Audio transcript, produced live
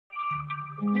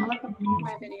I'll look up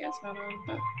my video's not on,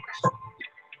 but.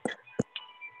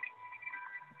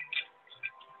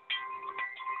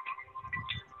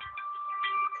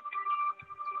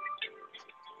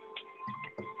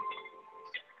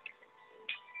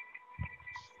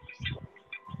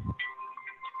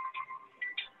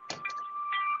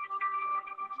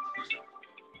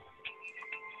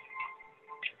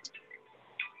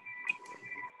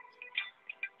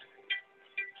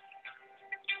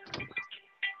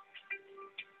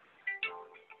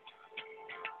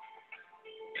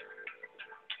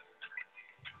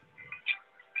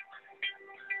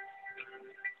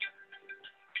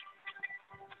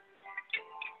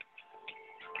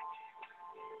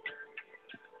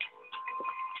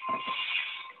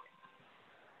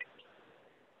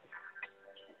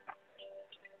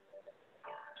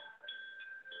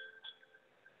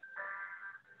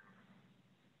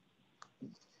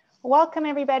 Welcome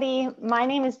everybody. My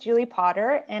name is Julie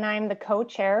Potter and I'm the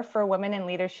co-chair for Women in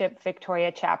Leadership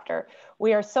Victoria chapter.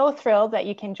 We are so thrilled that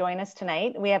you can join us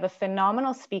tonight. We have a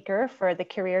phenomenal speaker for the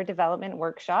career development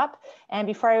workshop. And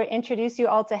before I introduce you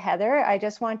all to Heather, I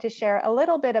just want to share a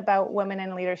little bit about Women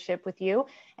in Leadership with you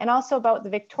and also about the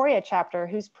Victoria chapter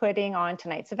who's putting on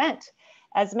tonight's event.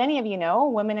 As many of you know,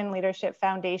 Women in Leadership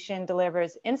Foundation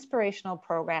delivers inspirational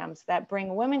programs that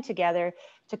bring women together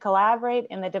to collaborate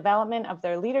in the development of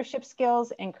their leadership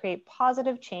skills and create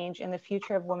positive change in the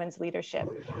future of women's leadership.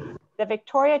 The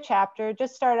Victoria chapter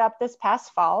just started up this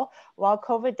past fall. While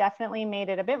COVID definitely made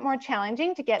it a bit more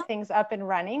challenging to get things up and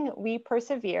running, we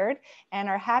persevered and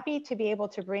are happy to be able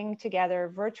to bring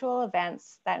together virtual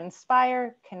events that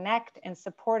inspire, connect, and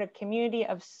support a community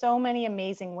of so many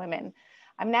amazing women.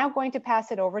 I'm now going to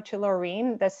pass it over to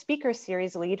Laureen, the speaker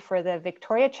series lead for the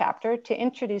Victoria chapter, to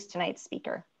introduce tonight's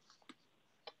speaker.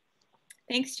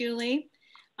 Thanks, Julie.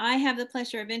 I have the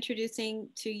pleasure of introducing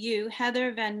to you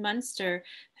Heather Van Munster,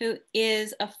 who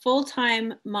is a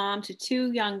full-time mom to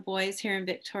 2 young boys here in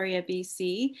Victoria,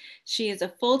 BC. She is a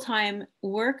full-time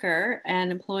worker and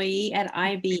employee at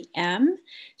IBM.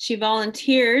 She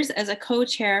volunteers as a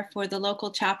co-chair for the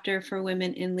local chapter for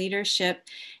Women in Leadership.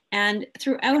 And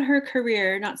throughout her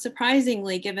career, not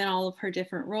surprisingly, given all of her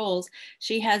different roles,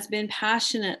 she has been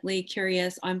passionately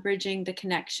curious on bridging the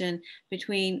connection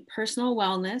between personal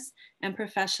wellness and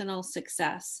professional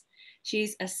success.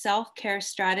 She's a self-care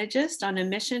strategist on a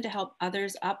mission to help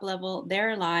others up-level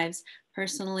their lives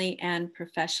personally and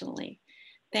professionally.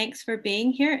 Thanks for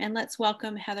being here, and let's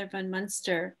welcome Heather Van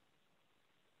Munster.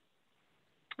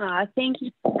 Thank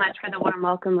you so much for the warm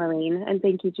welcome, Lorraine, and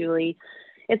thank you, Julie.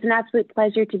 It's an absolute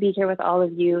pleasure to be here with all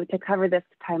of you to cover this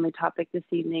timely topic this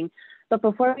evening. But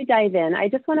before we dive in, I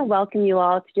just want to welcome you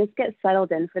all to just get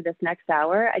settled in for this next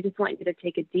hour. I just want you to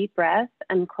take a deep breath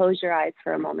and close your eyes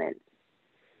for a moment.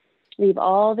 Leave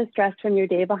all the stress from your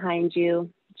day behind you.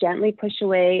 Gently push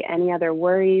away any other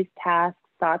worries, tasks,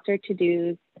 thoughts, or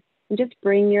to-dos, and just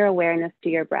bring your awareness to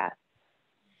your breath.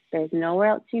 There's nowhere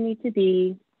else you need to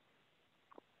be.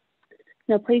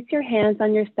 Now place your hands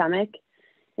on your stomach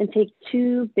and take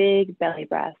 2 big belly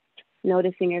breaths,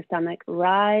 noticing your stomach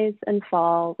rise and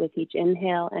fall with each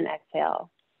inhale and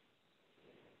exhale.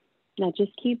 Now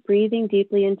just keep breathing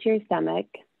deeply into your stomach.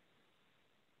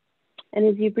 And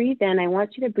as you breathe in, I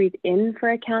want you to breathe in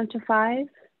for a count of 5,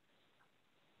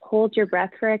 hold your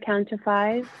breath for a count of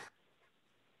 5,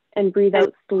 and breathe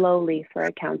out slowly for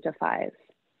a count of 5.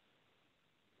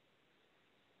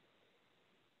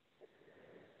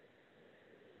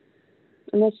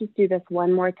 And let's just do this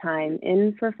one more time.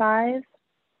 In for 5.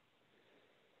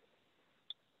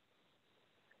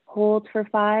 Hold for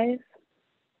 5.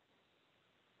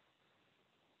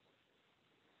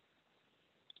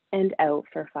 And out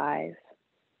for 5.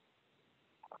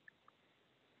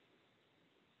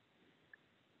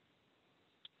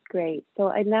 Great. So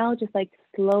I'd now just like to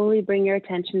slowly bring your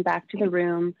attention back to the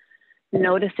room,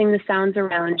 noticing the sounds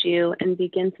around you, and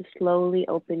begin to slowly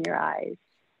open your eyes.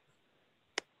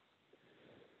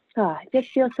 It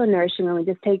just feels so nourishing when we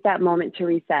just take that moment to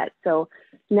reset. So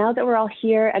now that we're all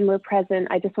here and we're present,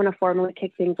 I just want to formally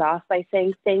kick things off by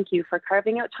saying thank you for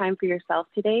carving out time for yourself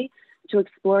today to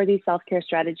explore these self-care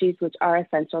strategies, which are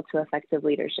essential to effective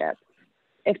leadership.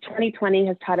 If 2020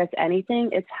 has taught us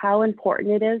anything, it's how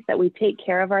important it is that we take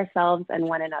care of ourselves and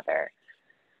one another.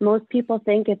 Most people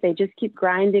think if they just keep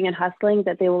grinding and hustling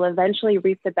that they will eventually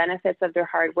reap the benefits of their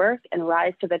hard work and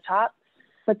rise to the top.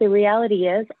 But the reality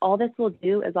is, all this will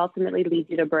do is ultimately lead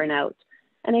you to burnout.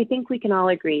 And I think we can all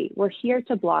agree, we're here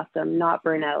to blossom, not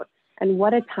burn out. And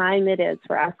what a time it is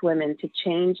for us women to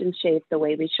change and shape the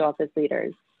way we show up as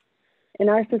leaders. In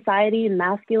our society,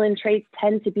 masculine traits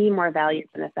tend to be more valued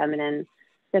than the feminine.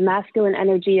 The masculine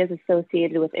energy is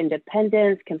associated with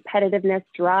independence, competitiveness,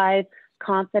 drive,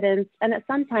 confidence, and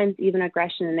sometimes even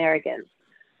aggression and arrogance.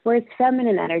 Whereas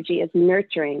feminine energy is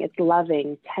nurturing, it's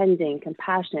loving, tending,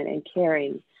 compassionate, and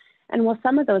caring. And while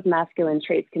some of those masculine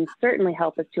traits can certainly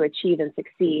help us to achieve and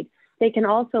succeed, they can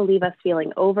also leave us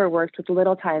feeling overworked with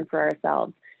little time for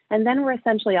ourselves. And then we're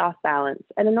essentially off balance.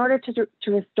 And in order to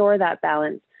restore that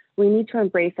balance, we need to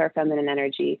embrace our feminine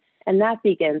energy. And that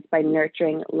begins by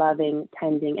nurturing, loving,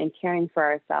 tending, and caring for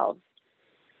ourselves.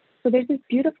 So there's this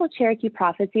beautiful Cherokee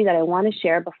prophecy that I want to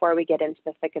share before we get into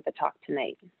the thick of the talk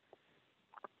tonight.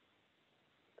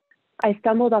 I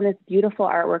stumbled on this beautiful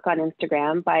artwork on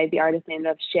Instagram by the artist named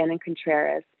Shannon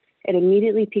Contreras. It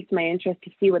immediately piqued my interest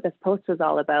to see what this post was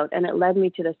all about, and it led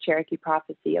me to this Cherokee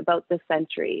prophecy about this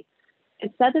century.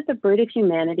 It said that the bird of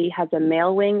humanity has a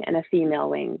male wing and a female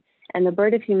wing, and the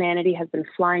bird of humanity has been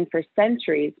flying for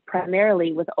centuries,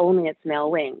 primarily with only its male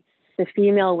wing. The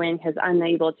female wing has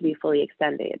unable to be fully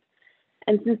extended.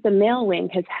 And since the male wing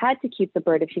has had to keep the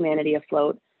bird of humanity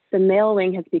afloat, the male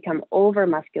wing has become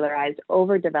over-muscularized,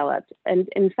 overdeveloped, and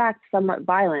in fact, somewhat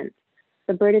violent.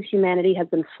 The bird of humanity has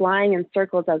been flying in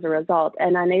circles as a result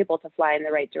and unable to fly in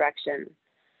the right direction.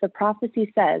 The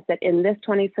prophecy says that in this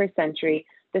 21st century,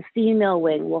 the female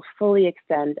wing will fully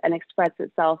extend and express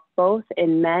itself both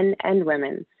in men and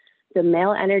women. The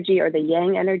male energy or the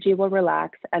yang energy will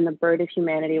relax and the bird of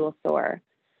humanity will soar.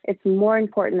 It's more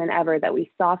important than ever that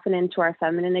we soften into our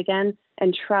feminine again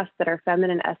and trust that our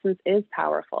feminine essence is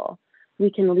powerful.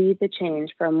 We can lead the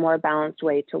change for a more balanced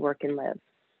way to work and live.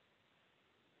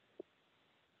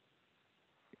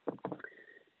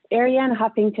 Ariane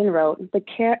Huffington wrote,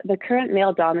 the current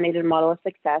male-dominated model of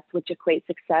success, which equates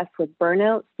success with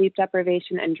burnout, sleep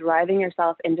deprivation, and driving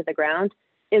yourself into the ground,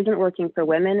 isn't working for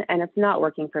women, and it's not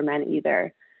working for men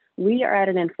either. We are at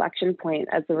an inflection point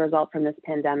as a result from this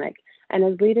pandemic. And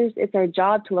as leaders, it's our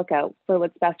job to look out for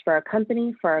what's best for our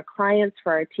company, for our clients,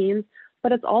 for our teams,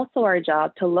 but it's also our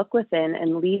job to look within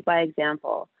and lead by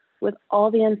example. With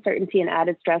all the uncertainty and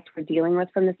added stress we're dealing with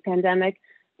from this pandemic,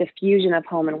 the fusion of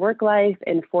home and work life,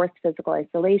 enforced physical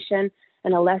isolation,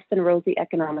 and a less than rosy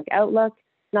economic outlook,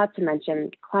 not to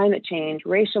mention climate change,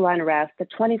 racial unrest, the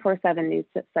 24/7 news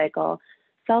cycle,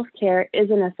 self-care is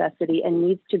a necessity and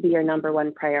needs to be your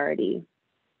 #1 priority.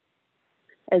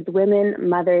 As women,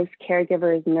 mothers,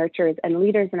 caregivers, nurturers, and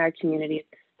leaders in our communities,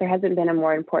 there hasn't been a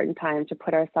more important time to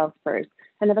put ourselves first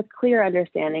and have a clear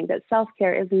understanding that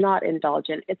self-care is not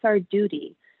indulgent, it's our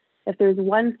duty. If there's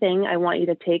one thing I want you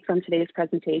to take from today's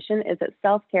presentation is that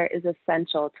self-care is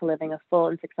essential to living a full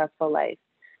and successful life.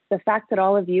 The fact that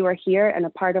all of you are here and a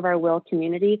part of our WIL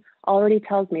community already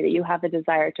tells me that you have a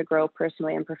desire to grow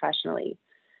personally and professionally.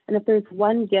 And if there's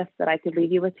one gift that I could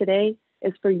leave you with today,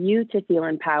 is for you to feel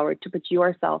empowered to put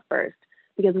yourself first.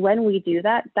 Because when we do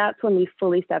that, that's when we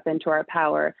fully step into our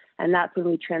power, and that's when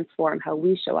we transform how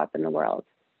we show up in the world.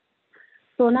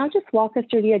 So we'll now just walk us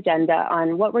through the agenda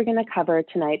on what we're going to cover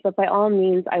tonight, but by all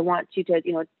means, I want you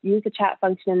to use the chat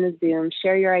function in the Zoom,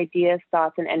 share your ideas,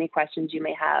 thoughts, and any questions you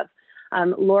may have.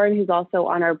 Lauren, who's also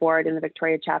on our board in the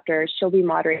Victoria chapter, she'll be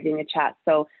moderating the chat.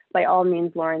 So by all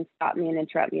means, Lauren, stop me and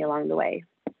interrupt me along the way.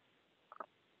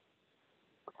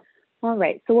 All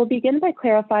right, so we'll begin by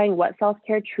clarifying what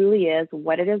self-care truly is,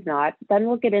 what it is not. Then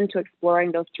we'll get into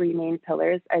exploring those 3 main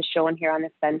pillars as shown here on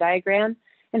this Venn diagram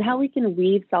and how we can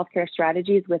weave self-care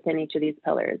strategies within each of these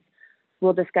pillars.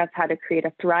 We'll discuss how to create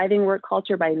a thriving work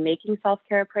culture by making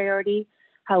self-care a priority,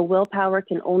 how willpower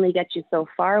can only get you so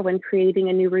far when creating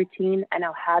a new routine, and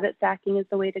how habit stacking is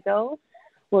the way to go.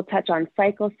 We'll touch on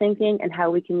cycle syncing and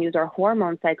how we can use our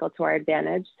hormone cycle to our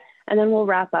advantage. And then we'll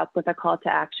wrap up with a call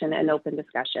to action and open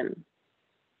discussion.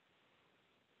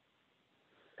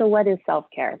 So what is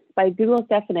self-care? By Google's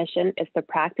definition, it's the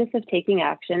practice of taking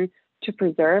action to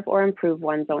preserve or improve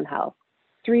one's own health.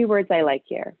 3 words I like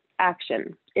here.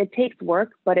 Action. It takes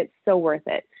work, but it's so worth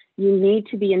it. You need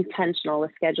to be intentional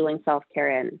with scheduling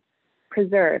self-care in.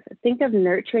 Preserve. Think of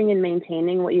nurturing and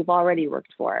maintaining what you've already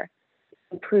worked for.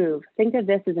 Improve. Think of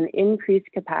this as an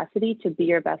increased capacity to be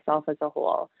your best self as a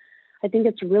whole. I think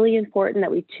it's really important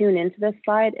that we tune into this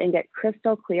slide and get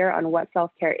crystal clear on what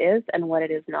self-care is and what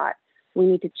it is not. We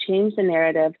need to change the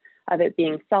narrative of it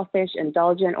being selfish,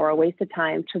 indulgent, or a waste of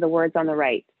time to the words on the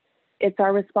right. It's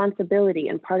our responsibility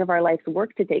and part of our life's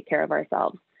work to take care of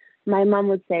ourselves. My mom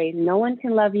would say, no one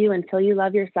can love you until you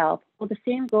love yourself. Well, the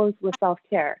same goes with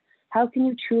self-care. How can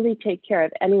you truly take care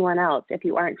of anyone else if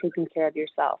you aren't taking care of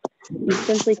yourself? You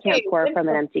simply can't pour from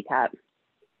an empty cup.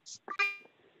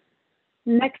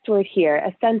 Next word here,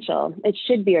 essential. It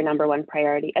should be your #1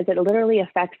 priority as it literally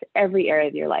affects every area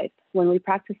of your life. When we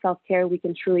practice self-care, we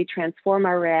can truly transform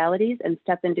our realities and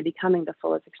step into becoming the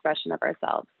fullest expression of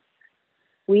ourselves.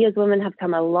 We as women have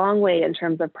come a long way in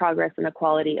terms of progress and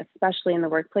equality, especially in the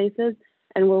workplaces,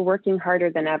 and we're working harder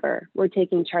than ever. We're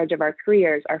taking charge of our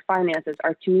careers, our finances,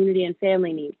 our community and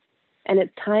family needs. And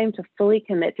it's time to fully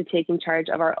commit to taking charge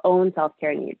of our own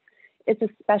self-care needs. It's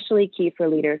especially key for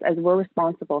leaders as we're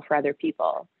responsible for other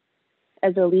people.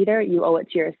 As a leader, you owe it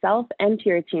to yourself and to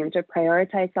your team to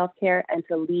prioritize self-care and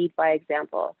to lead by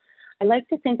example. I like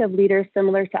to think of leaders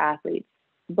similar to athletes.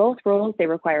 Both roles, they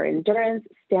require endurance,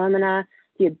 stamina,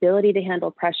 the ability to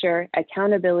handle pressure,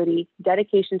 accountability,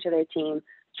 dedication to their team,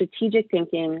 strategic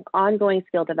thinking, ongoing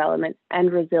skill development,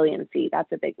 and resiliency.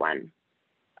 That's a big one.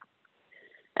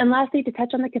 And lastly, to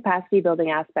touch on the capacity building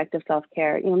aspect of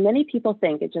self-care, many people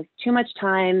think it's just too much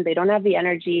time, they don't have the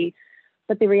energy,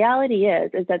 but the reality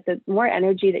is that the more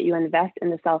energy that you invest in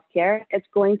the self-care, it's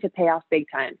going to pay off big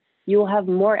time. You will have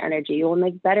more energy, you will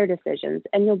make better decisions,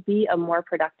 and you'll be a more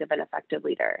productive and effective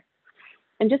leader.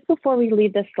 And just before we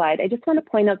leave this slide, I just want to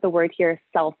point out the word here,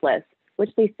 selfless,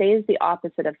 which they say is the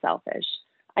opposite of selfish.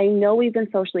 I know we've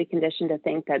been socially conditioned to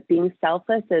think that being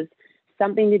selfless is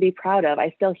something to be proud of.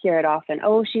 I still hear it often.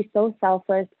 Oh, she's so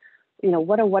selfless.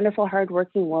 What a wonderful,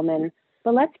 hardworking woman.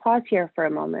 But let's pause here for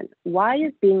a moment. Why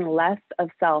is being less of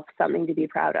self something to be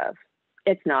proud of?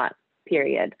 It's not,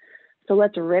 period. So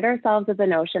let's rid ourselves of the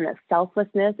notion that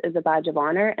selflessness is a badge of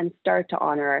honor and start to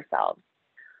honor ourselves.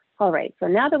 All right, so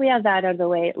now that we have that out of the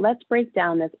way, let's break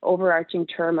down this overarching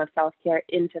term of self-care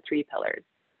into 3 pillars.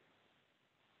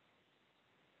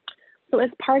 So as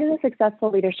part of the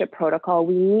successful leadership protocol,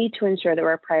 we need to ensure that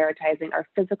we're prioritizing our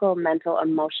physical, mental,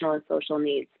 emotional, and social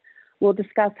needs. We'll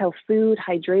discuss how food,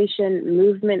 hydration,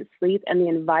 movement, sleep, and the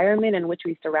environment in which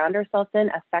we surround ourselves in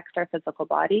affects our physical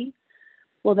body.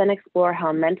 We'll then explore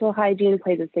how mental hygiene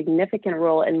plays a significant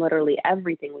role in literally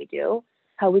everything we do,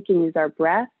 how we can use our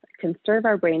breath, conserve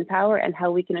our brain power, and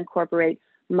how we can incorporate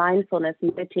mindfulness,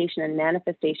 meditation, and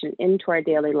manifestation into our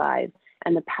daily lives,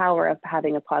 and the power of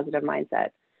having a positive mindset.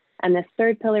 And the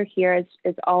 3rd pillar here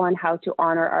is all on how to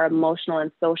honor our emotional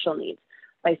and social needs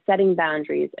by setting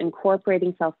boundaries,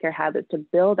 incorporating self-care habits to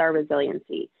build our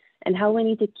resiliency, and how we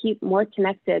need to keep more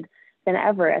connected than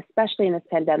ever, especially in this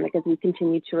pandemic as we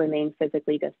continue to remain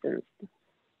physically distanced.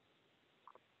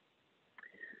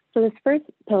 So this first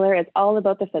pillar is all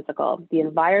about the physical, the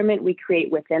environment we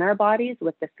create within our bodies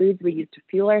with the foods we use to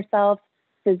fuel ourselves,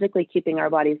 physically keeping our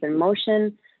bodies in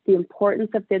motion, the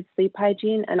importance of good sleep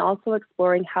hygiene, and also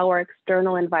exploring how our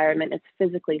external environment is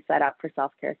physically set up for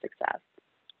self-care success.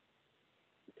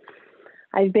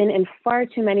 I've been in far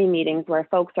too many meetings where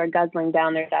folks are guzzling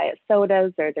down their diet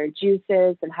sodas or their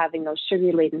juices and having those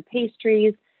sugar-laden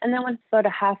pastries, and then when it's about a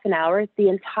half an hour, the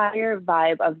entire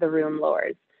vibe of the room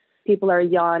lowers. People are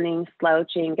yawning,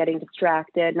 slouching, getting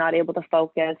distracted, not able to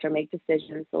focus or make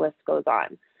decisions, the list goes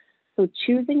on. So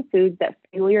choosing foods that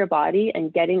fuel your body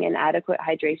and getting an adequate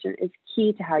hydration is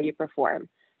key to how you perform.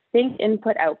 Think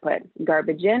input, output,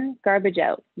 garbage in, garbage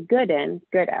out, good in,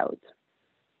 good out.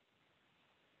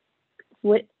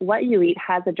 What you eat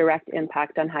has a direct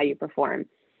impact on how you perform.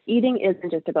 Eating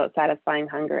isn't just about satisfying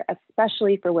hunger,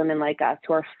 especially for women like us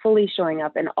who are fully showing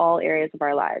up in all areas of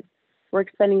our lives. We're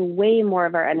expending way more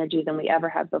of our energy than we ever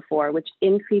have before, which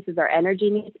increases our energy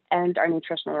needs and our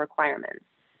nutritional requirements.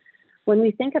 When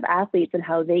we think of athletes and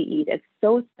how they eat, it's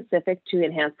so specific to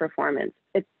enhance performance.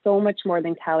 It's so much more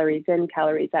than calories in,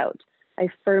 calories out. I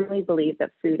firmly believe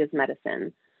that food is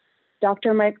medicine.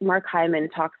 Dr. Mark Hyman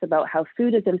talks about how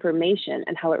food is information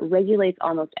and how it regulates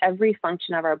almost every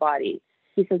function of our body.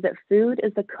 He says that food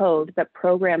is the code that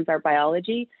programs our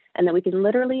biology and that we can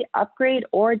literally upgrade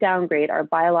or downgrade our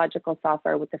biological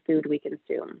software with the food we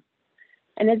consume.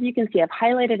 And as you can see, I've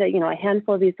highlighted a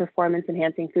handful of these performance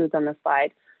enhancing foods on the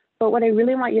slide. But what I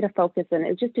really want you to focus on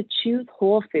is just to choose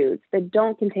whole foods that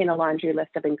don't contain a laundry list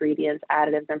of ingredients,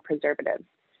 additives, and preservatives.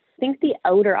 Think the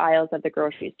outer aisles of the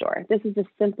grocery store. This is the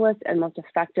simplest and most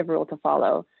effective rule to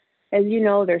follow. As you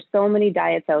know, there's so many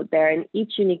diets out there and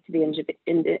each unique to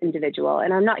the individual.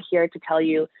 And I'm not here to tell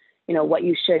you, what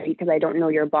you should eat because I don't know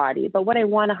your body. But what I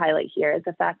want to highlight here is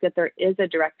the fact that there is a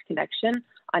direct connection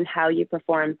on how you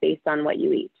perform based on what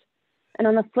you eat. And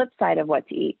on the flip side of what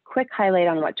to eat, quick highlight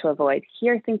on what to avoid.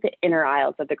 Here, think the inner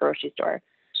aisles of the grocery store.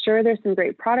 Sure, there's some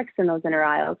great products in those inner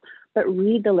aisles, but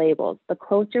read the labels. The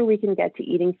closer we can get to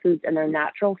eating foods in their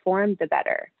natural form, the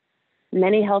better.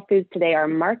 Many health foods today are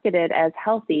marketed as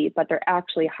healthy, but they're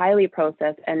actually highly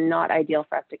processed and not ideal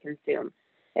for us to consume.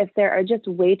 If there are just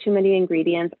way too many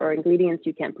ingredients or ingredients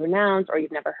you can't pronounce or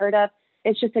you've never heard of,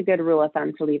 it's just a good rule of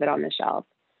thumb to leave it on the shelf.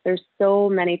 There's so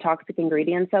many toxic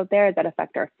ingredients out there that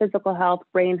affect our physical health,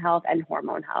 brain health, and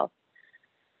hormone health.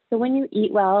 So when you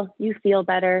eat well, you feel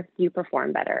better, you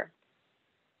perform better.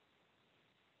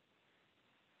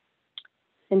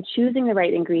 And choosing the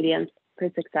right ingredients for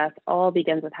success all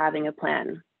begins with having a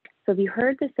plan. So have you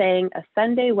heard the saying, a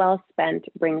Sunday well spent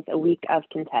brings a week of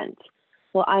content?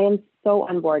 Well, I am so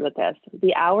on board with this.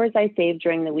 The hours I save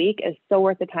during the week is so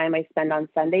worth the time I spend on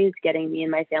Sundays getting me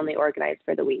and my family organized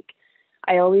for the week.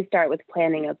 I always start with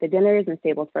planning out the dinners and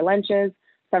staples for lunches.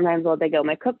 Sometimes I'll dig out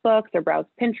my cookbooks or browse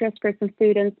Pinterest for some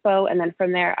food inspo. And then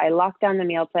from there, I lock down the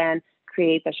meal plan,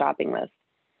 create the shopping list.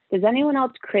 Does anyone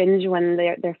else cringe when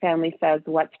their family says,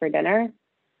 what's for dinner?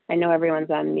 I know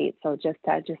everyone's on meat, so just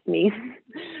me.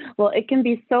 Well, it can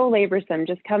be so laborsome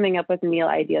just coming up with meal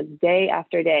ideas day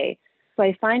after day. So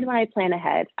I find when I plan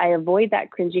ahead, I avoid that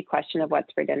cringy question of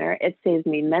what's for dinner. It saves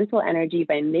me mental energy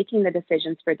by making the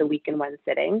decisions for the week in one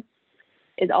sitting.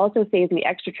 It also saves me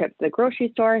extra trips to the grocery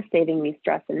store, saving me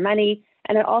stress and money.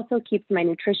 And it also keeps my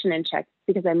nutrition in check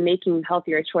because I'm making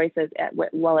healthier choices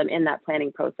while I'm in that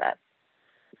planning process.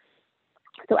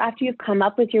 So after you've come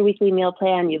up with your weekly meal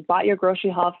plan, you've bought your grocery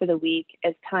haul for the week,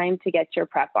 it's time to get your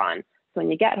prep on. So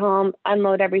when you get home,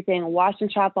 unload everything, wash and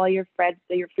chop all your fruits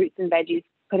and veggies,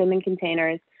 put them in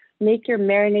containers, make your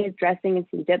marinade dressing and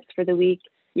some dips for the week.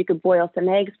 You could boil some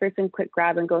eggs for some quick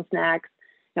grab and go snacks.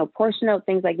 Portion out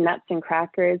things like nuts and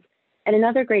crackers. And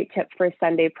another great tip for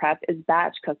Sunday prep is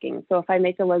batch cooking. So if I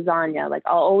make a lasagna,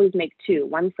 I'll always make two,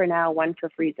 one for now, one for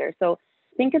freezer. So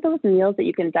think of those meals that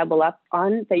you can double up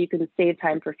on that you can save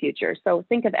time for future. So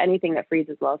think of anything that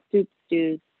freezes well, soups,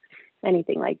 stews,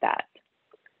 anything like that.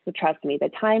 So trust me, the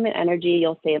time and energy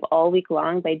you'll save all week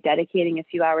long by dedicating a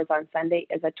few hours on Sunday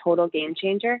is a total game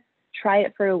changer. Try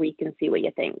it for a week and see what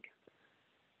you think.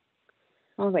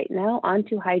 All right, now on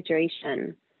to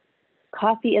hydration.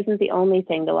 Coffee isn't the only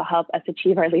thing that will help us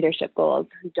achieve our leadership goals.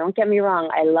 Don't get me wrong,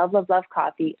 I love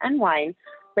coffee and wine,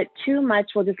 but too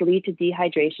much will just lead to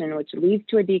dehydration, which leads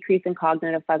to a decrease in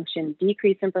cognitive function,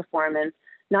 decrease in performance,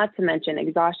 not to mention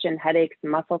exhaustion, headaches,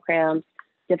 muscle cramps,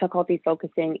 difficulty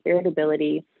focusing,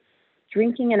 irritability.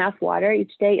 Drinking enough water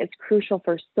each day is crucial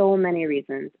for so many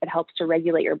reasons. It helps to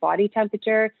regulate your body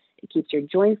temperature, it keeps your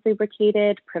joints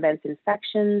lubricated, prevents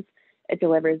infections, it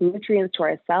delivers nutrients to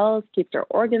our cells, keeps our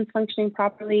organs functioning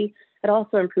properly. It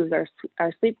also improves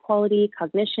our sleep quality,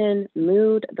 cognition,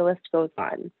 mood, the list goes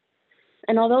on.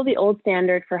 And although the old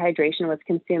standard for hydration was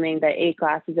consuming the 8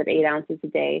 glasses of 8 ounces a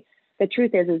day, the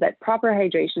truth is that proper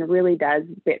hydration really does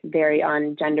vary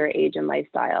on gender, age, and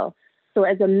lifestyle. So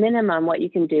as a minimum, what you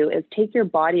can do is take your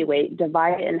body weight,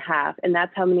 divide it in half, and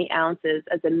that's how many ounces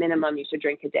as a minimum you should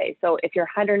drink a day. So if you're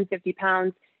 150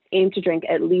 pounds, aim to drink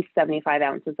at least 75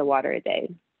 ounces of water a day.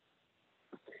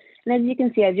 And as you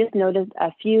can see, I've just noticed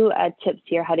a few tips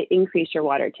here how to increase your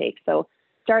water take. So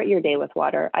start your day with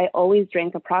water. I always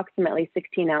drink approximately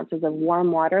 16 ounces of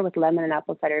warm water with lemon and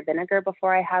apple cider vinegar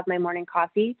before I have my morning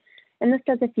coffee. And this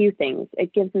does a few things.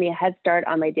 It gives me a head start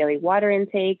on my daily water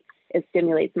intake. It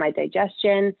stimulates my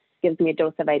digestion, gives me a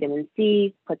dose of vitamin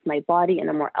C, puts my body in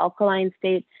a more alkaline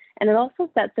state, and it also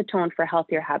sets the tone for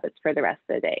healthier habits for the rest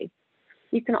of the day.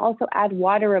 You can also add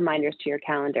water reminders to your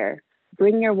calendar.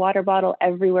 Bring your water bottle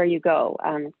everywhere you go.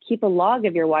 Keep a log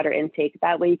of your water intake.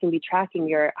 That way you can be tracking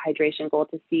your hydration goal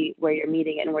to see where you're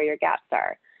meeting and where your gaps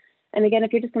are. And again,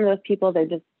 if you're just one of those people that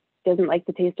just doesn't like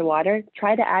the taste of water,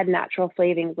 try to add natural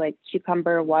flavorings like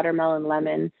cucumber, watermelon,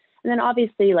 lemon. And then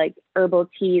obviously like herbal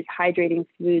teas, hydrating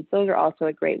foods, those are also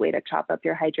a great way to chop up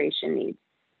your hydration needs.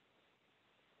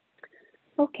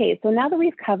 Okay, so now that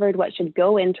we've covered what should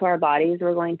go into our bodies,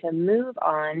 we're going to move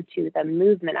on to the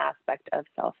movement aspect of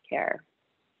self-care.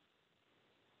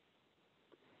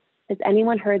 Has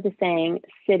anyone heard the saying,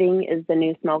 sitting is the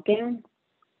new smoking?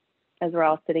 As we're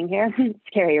all sitting here,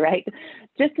 scary, right?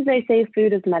 Just as I say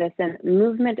food is medicine,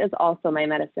 movement is also my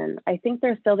medicine. I think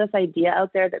there's still this idea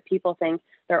out there that people think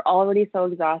they're already so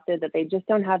exhausted that they just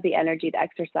don't have the energy to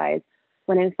exercise,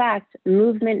 when in fact,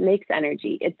 movement makes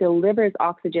energy. It delivers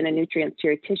oxygen and nutrients to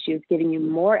your tissues, giving you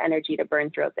more energy to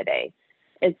burn throughout the day.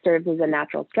 It serves as a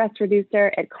natural stress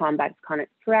reducer. It combats chronic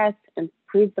stress,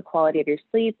 improves the quality of your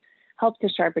sleep, helps to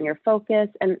sharpen your focus,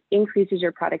 and increases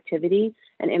your productivity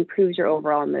and improves your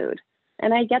overall mood.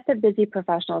 And I get that busy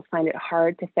professionals find it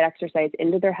hard to fit exercise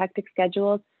into their hectic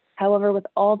schedules. However, with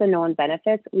all the known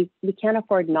benefits, we can't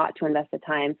afford not to invest the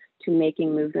time to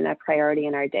making movement a priority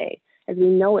in our day, as we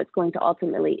know it's going to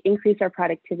ultimately increase our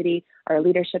productivity, our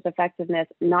leadership effectiveness,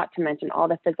 not to mention all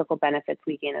the physical benefits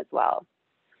we gain as well.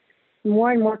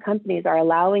 More and more companies are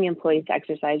allowing employees to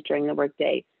exercise during the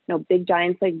workday. big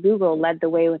giants like Google led the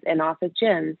way with in-office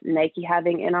gyms, Nike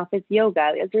having in-office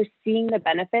yoga, as they're seeing the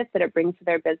benefits that it brings to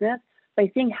their business by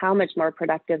seeing how much more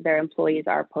productive their employees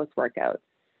are post-workout.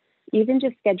 Even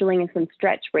just scheduling some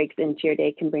stretch breaks into your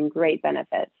day can bring great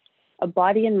benefits. A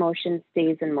body in motion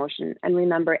stays in motion. And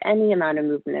remember, any amount of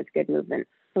movement is good movement.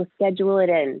 So schedule it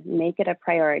in, make it a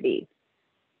priority.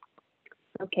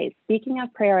 Okay, speaking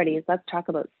of priorities, let's talk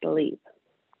about sleep.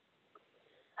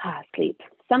 Sleep,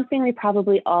 something we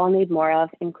probably all need more of,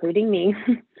 including me.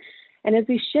 And as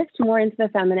we shift more into the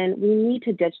feminine, we need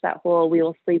to ditch that whole "we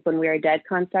will sleep when we are dead"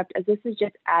 concept, as this is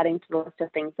just adding to the list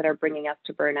of things that are bringing us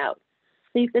to burnout.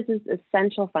 Sleep is an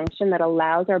essential function that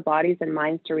allows our bodies and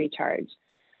minds to recharge.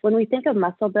 When we think of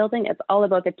muscle building, it's all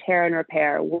about the tear and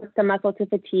repair, work the muscle to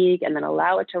fatigue and then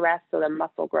allow it to rest so the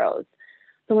muscle grows.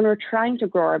 So when we're trying to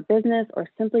grow our business or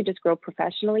simply just grow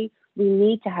professionally, we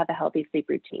need to have a healthy sleep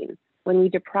routine. When we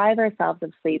deprive ourselves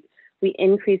of sleep, we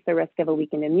increase the risk of a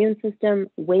weakened immune system,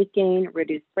 weight gain,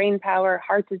 reduced brain power,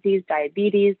 heart disease,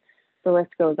 diabetes, the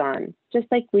list goes on. Just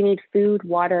like we need food,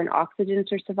 water, and oxygen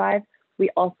to survive,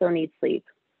 we also need sleep.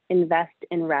 Invest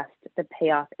in rest. The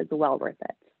payoff is well worth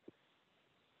it.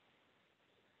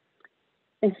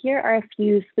 And here are a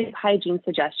few sleep hygiene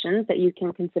suggestions that you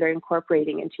can consider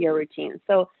incorporating into your routine.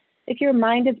 So if your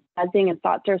mind is buzzing and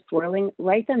thoughts are swirling,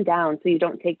 write them down so you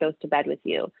don't take those to bed with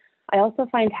you. I also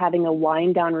find having a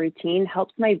wind down routine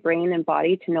helps my brain and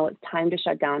body to know it's time to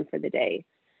shut down for the day.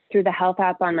 Through the health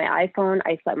app on my iPhone,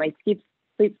 I set my sleep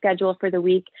schedule for the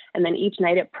week, and then each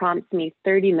night it prompts me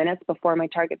 30 minutes before my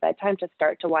target bedtime to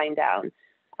start to wind down.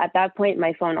 At that point,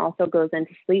 my phone also goes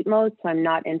into sleep mode, so I'm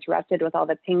not interrupted with all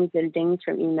the pings and dings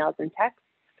from emails and texts.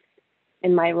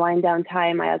 In my wind down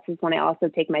time, this is when I also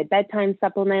take my bedtime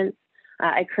supplements.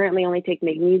 I currently only take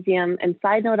magnesium. And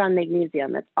side note on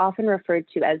magnesium, it's often referred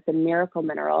to as the miracle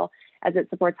mineral, as it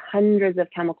supports hundreds of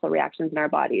chemical reactions in our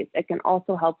bodies. It can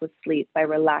also help with sleep by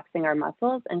relaxing our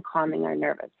muscles and calming our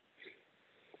nerves.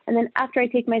 And then after I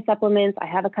take my supplements, I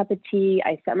have a cup of tea,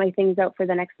 I set my things out for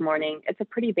the next morning. It's a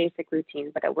pretty basic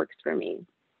routine, but it works for me.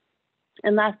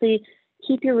 And lastly,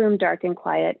 keep your room dark and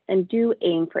quiet, and do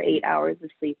aim for 8 hours of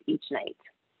sleep each night.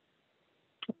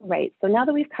 Right, so now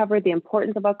that we've covered the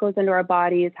importance of what goes into our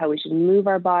bodies, how we should move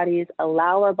our bodies,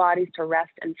 allow our bodies to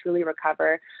rest and truly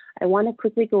recover, I want to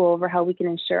quickly go over how we can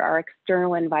ensure our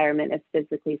external environment is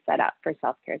physically set up for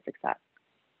self-care success.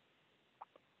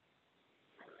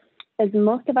 As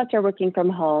most of us are working from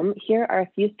home, here are a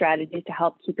few strategies to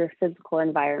help keep your physical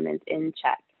environment in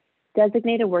check.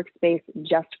 Designate a workspace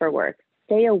just for work.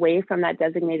 Stay away from that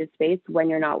designated space when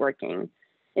you're not working.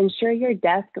 Ensure your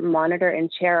desk, monitor, and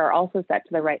chair are also set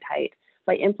to the right height.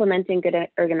 By implementing good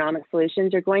ergonomic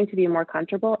solutions, you're going to be more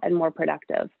comfortable and more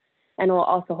productive, and will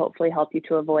also hopefully help you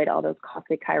to avoid all those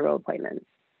costly chiro appointments.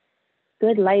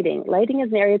 Good lighting. Lighting is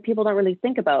an area people don't really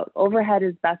think about. Overhead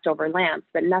is best over lamps,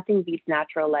 but nothing beats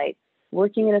natural light.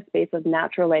 Working in a space with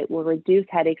natural light will reduce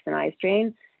headaches and eye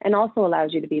strain, and also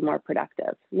allows you to be more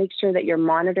productive. Make sure that your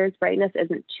monitor's brightness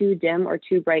isn't too dim or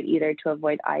too bright either to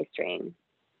avoid eye strain.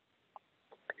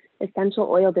 Essential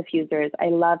oil diffusers. I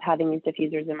love having these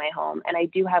diffusers in my home, and I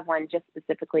do have one just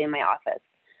specifically in my office.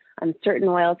 Certain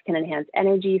oils can enhance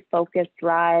energy, focus,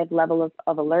 drive, level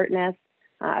of alertness.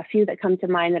 A few that come to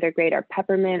mind that are great are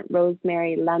peppermint,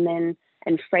 rosemary, lemon,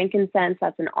 and frankincense.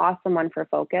 That's an awesome one for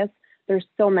focus. There's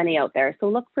so many out there, so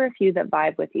look for a few that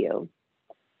vibe with you.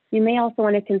 You may also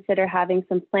want to consider having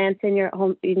some plants in your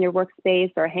home, in your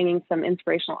workspace, or hanging some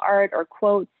inspirational art or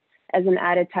quotes as an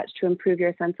added touch to improve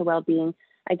your sense of well-being.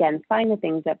 Again, find the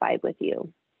things that vibe with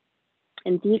you.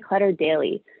 And declutter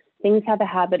daily. Things have a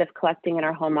habit of collecting in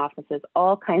our home offices,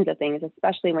 all kinds of things,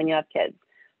 especially when you have kids.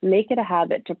 Make it a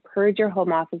habit to purge your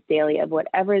home office daily of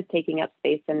whatever is taking up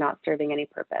space and not serving any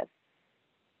purpose.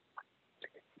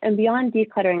 And beyond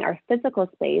decluttering our physical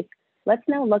space, let's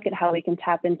now look at how we can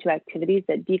tap into activities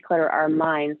that declutter our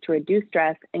minds to reduce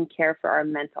stress and care for our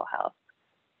mental health.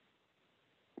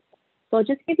 So I'll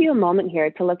just give you a moment here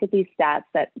to look at these stats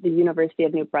that the University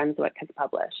of New Brunswick has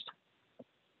published.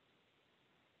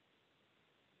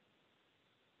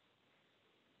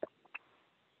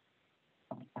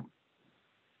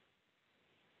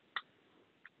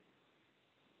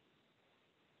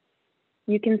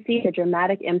 You can see the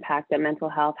dramatic impact that mental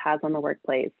health has on the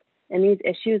workplace. And these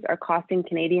issues are costing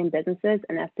Canadian businesses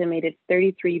an estimated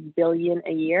 $33 billion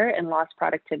a year in lost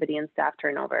productivity and staff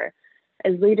turnover.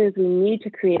 As leaders, we need to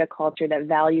create a culture that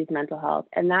values mental health,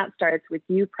 and that starts with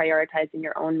you prioritizing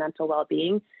your own mental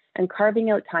well-being and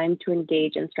carving out time to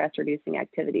engage in stress-reducing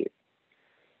activities.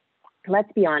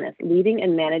 Let's be honest, leading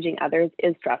and managing others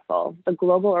is stressful. The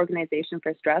Global Organization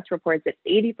for Stress reports that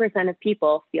 80% of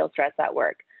people feel stress at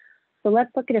work. So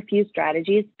let's look at a few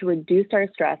strategies to reduce our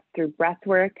stress through breath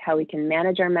work, how we can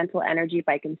manage our mental energy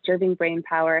by conserving brain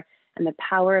power, and the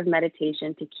power of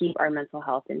meditation to keep our mental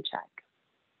health in check.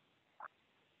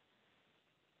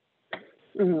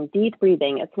 Deep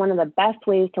breathing. It's one of the best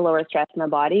ways to lower stress in the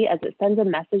body as it sends a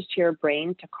message to your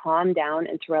brain to calm down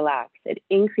and to relax. It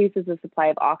increases the supply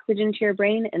of oxygen to your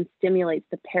brain and stimulates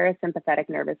the parasympathetic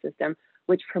nervous system,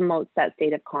 which promotes that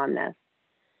state of calmness.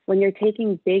 When you're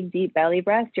taking big, deep belly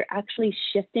breaths, you're actually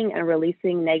shifting and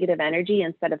releasing negative energy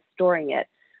instead of storing it,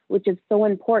 which is so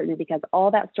important because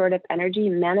all that stored up energy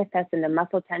manifests into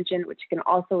muscle tension, which can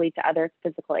also lead to other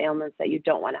physical ailments that you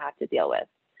don't want to have to deal with.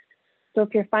 So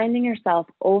if you're finding yourself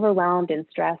overwhelmed and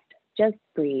stressed, just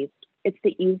breathe. It's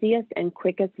the easiest and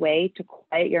quickest way to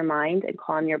quiet your mind and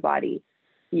calm your body.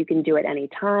 You can do it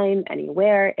anytime,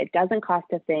 anywhere. It doesn't cost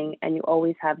a thing, and you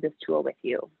always have this tool with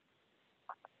you.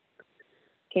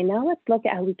 Okay, now let's look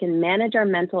at how we can manage our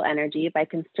mental energy by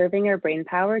conserving our brain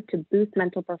power to boost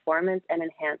mental performance and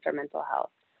enhance our mental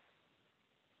health.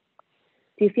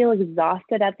 Do you feel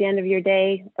exhausted at the end of your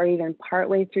day or even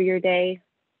partway through your day?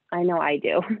 I know I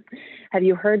do. Have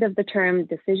you heard of the term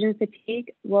decision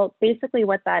fatigue? Well, basically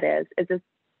what that is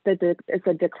it's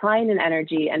a decline in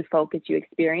energy and focus you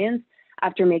experience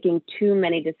after making too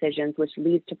many decisions, which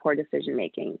leads to poor decision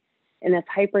making. In this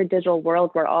hyper digital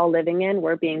world we're all living in,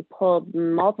 we're being pulled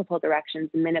multiple directions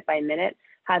minute by minute,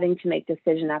 having to make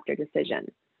decision after decision.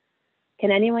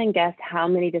 Can anyone guess how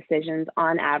many decisions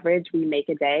on average we make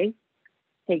a day?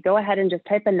 Okay, go ahead and just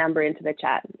type a number into the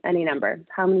chat, any number,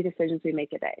 how many decisions we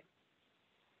make a day.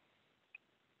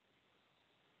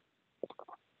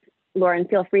 Lauren,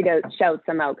 feel free to shout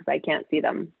some out because I can't see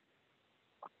them.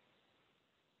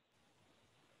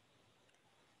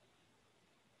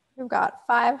 We've got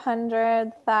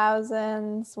 500,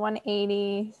 thousands,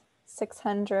 180,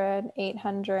 600,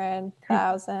 800,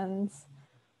 thousands.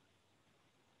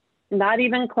 Not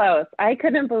even close. I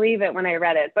couldn't believe it when I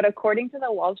read it, but according to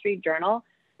the Wall Street Journal,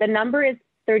 the number is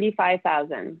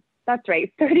 35,000. That's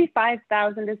right,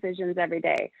 35,000 decisions every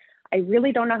day. I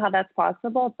really don't know how that's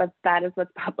possible, but that is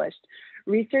what's published.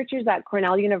 Researchers at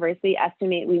Cornell University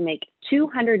estimate we make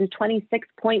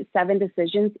 226.7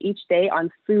 decisions each day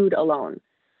on food alone.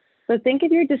 So think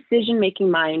of your decision-making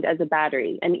mind as a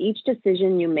battery, and each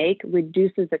decision you make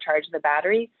reduces the charge of the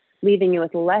battery, leaving you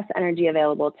with less energy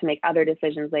available to make other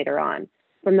decisions later on.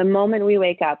 From the moment we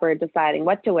wake up, we're deciding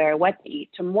what to wear, what to eat,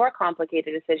 to more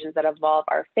complicated decisions that involve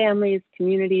our families,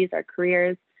 communities, our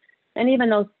careers. And even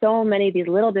though so many of these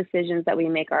little decisions that we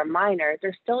make are minor,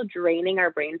 they're still draining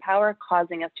our brain power,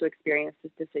 causing us to experience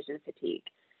this decision fatigue.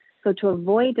 So to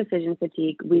avoid decision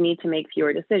fatigue, we need to make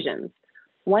fewer decisions.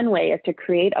 One way is to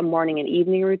create a morning and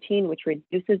evening routine, which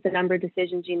reduces the number of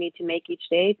decisions you need to make each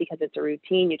day because it's a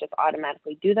routine, you just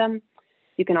automatically do them.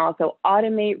 You can also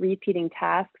automate repeating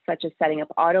tasks, such as setting up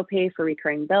auto pay for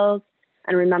recurring bills.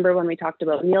 And remember when we talked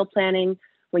about meal planning,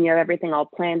 when you have everything all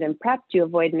planned and prepped, you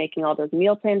avoid making all those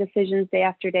meal plan decisions day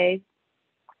after day.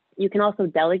 You can also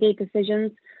delegate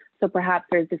decisions. So perhaps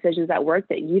there's decisions at work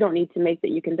that you don't need to make that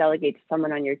you can delegate to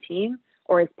someone on your team.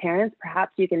 Or as parents,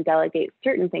 perhaps you can delegate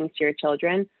certain things to your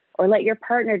children or let your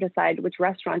partner decide which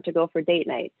restaurant to go for date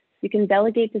night. You can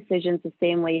delegate decisions the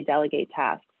same way you delegate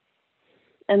tasks.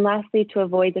 And lastly, to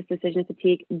avoid this decision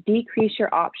fatigue, decrease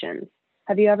your options.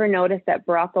 Have you ever noticed that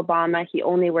Barack Obama, he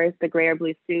only wears the gray or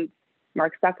blue suits,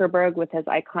 Mark Zuckerberg with his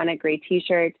iconic gray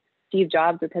t-shirt, Steve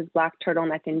Jobs with his black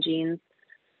turtleneck and jeans?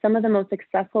 Some of the most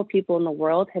successful people in the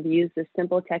world have used this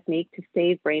simple technique to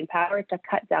save brain power to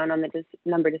cut down on the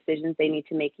number of decisions they need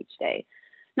to make each day.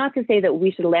 Not to say that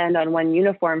we should land on one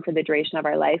uniform for the duration of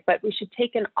our life, but we should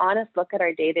take an honest look at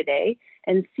our day-to-day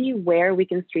and see where we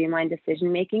can streamline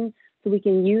decision-making so we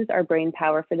can use our brain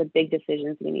power for the big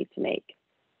decisions we need to make.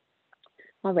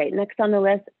 All right, next on the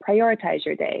list, prioritize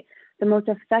your day. The most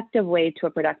effective way to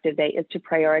a productive day is to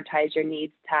prioritize your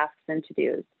needs, tasks, and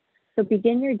to-dos. So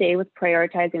begin your day with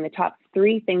prioritizing the top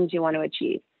 3 things you want to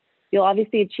achieve. You'll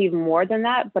obviously achieve more than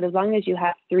that, but as long as you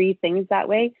have 3 things that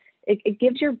way, it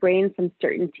gives your brain some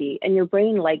certainty, and your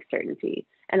brain likes certainty.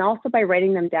 And also by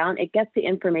writing them down, it gets the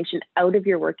information out of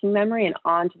your working memory and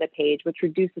onto the page, which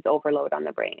reduces overload on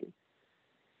the brain.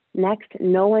 Next,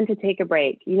 know when to take a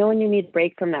break. You know when you need a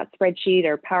break from that spreadsheet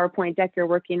or PowerPoint deck you're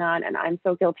working on, and I'm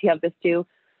so guilty of this too.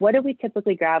 What do we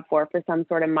typically grab for some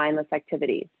sort of mindless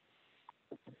activity?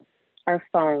 Our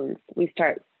phones. We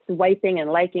start swiping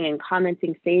and liking and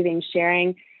commenting, saving,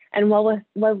 sharing. And while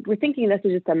we're thinking this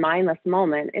is just a mindless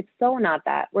moment, it's so not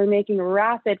that. We're making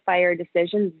rapid fire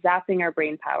decisions, zapping our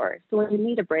brain power. So when you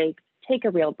need a break, take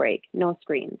a real break, no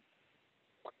screens.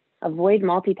 Avoid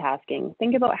multitasking.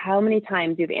 Think about how many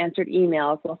times you've answered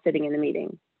emails while sitting in a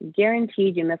meeting.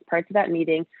 Guaranteed you missed parts of that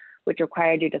meeting, which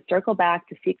required you to circle back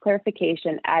to seek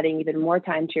clarification, adding even more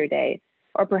time to your day.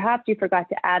 Or perhaps you forgot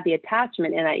to add the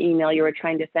attachment in that email you were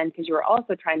trying to send because you were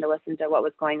also trying to listen to what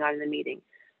was going on in the meeting.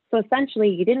 So essentially,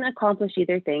 you didn't accomplish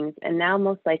either things, and now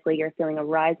most likely you're feeling a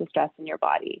rise of stress in your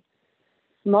body.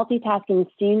 Multitasking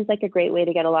seems like a great way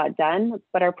to get a lot done,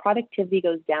 but our productivity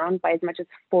goes down by as much as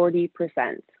 40%.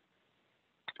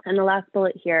 And the last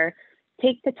bullet here,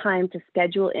 take the time to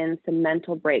schedule in some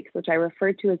mental breaks, which I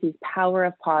refer to as these power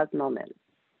of pause moments.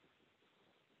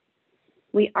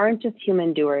 We aren't just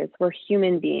human doers, we're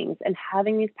human beings, and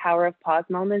having these power of pause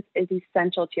moments is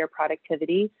essential to your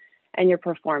productivity and your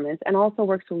performance, and also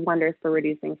works wonders for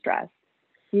reducing stress.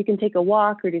 You can take a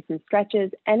walk or do some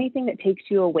stretches. Anything that takes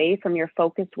you away from your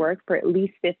focused work for at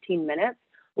least 15 minutes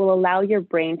will allow your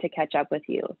brain to catch up with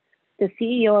you. The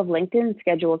CEO of LinkedIn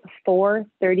schedules 4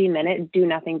 30-minute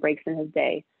do-nothing breaks in his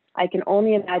day. I can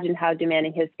only imagine how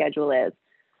demanding his schedule is.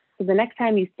 So the next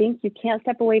time you think you can't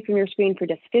step away from your screen for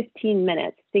just 15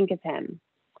 minutes, think of him.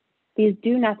 These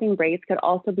do-nothing breaks could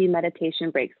also be meditation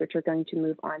breaks, which we're going to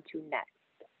move on to next.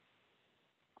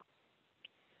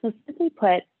 So simply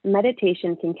put,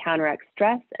 meditation can counteract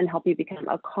stress and help you become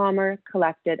a calmer,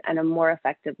 collected, and a more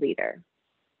effective leader.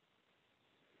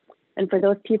 And for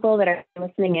those people that are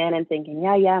listening in and thinking,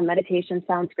 yeah, meditation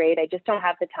sounds great, I just don't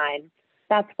have the time,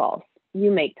 that's false.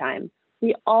 You make time.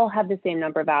 We all have the same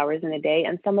number of hours in a day,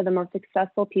 and some of the most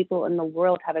successful people in the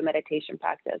world have a meditation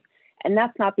practice. And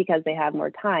that's not because they have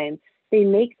more time. They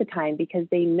make the time because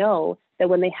they know that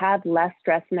when they have less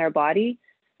stress in their body,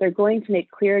 they're going to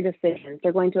make clearer decisions.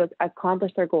 They're going to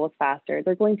accomplish their goals faster.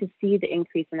 They're going to see the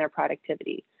increase in their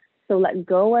productivity. So let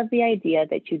go of the idea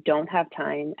that you don't have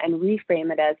time and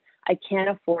reframe it as, I can't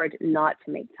afford not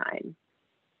to make time.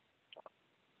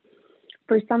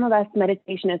 For some of us,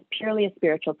 meditation is purely a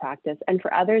spiritual practice, and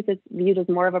for others, it's viewed as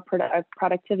more of a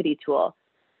productivity tool.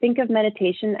 Think of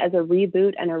meditation as a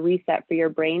reboot and a reset for your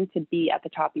brain to be at the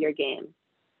top of your game.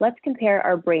 Let's compare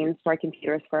our brains to our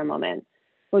computers for a moment.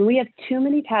 When we have too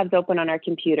many tabs open on our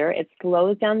computer, it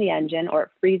slows down the engine or it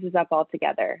freezes up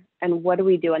altogether. And what do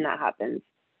we do when that happens?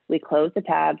 We close the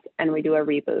tabs and we do a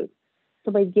reboot.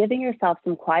 So by giving yourself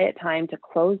some quiet time to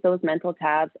close those mental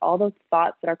tabs, all those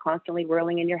thoughts that are constantly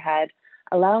whirling in your head,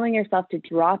 allowing yourself to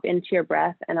drop into your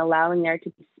breath and allowing there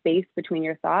to be space between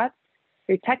your thoughts,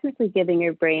 you're technically giving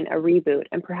your brain a reboot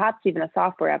and perhaps even a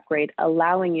software upgrade,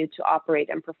 allowing you to operate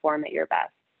and perform at your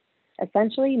best.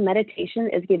 Essentially, meditation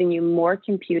is giving you more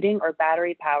computing or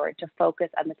battery power to focus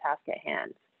on the task at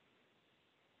hand.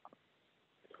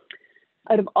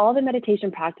 Out of all the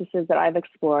meditation practices that I've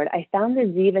explored, I found the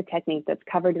Ziva technique that's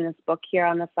covered in this book here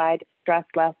on the side, Stress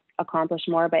Less, Accomplish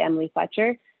More by Emily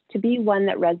Fletcher, to be one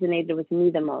that resonated with me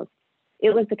the most.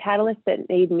 It was the catalyst that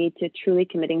made me to truly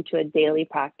committing to a daily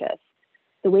practice.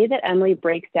 The way that Emily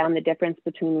breaks down the difference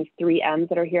between these 3 M's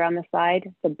that are here on the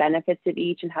side, the benefits of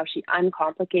each, and how she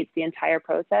uncomplicates the entire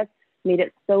process made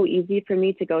it so easy for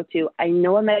me to go to, I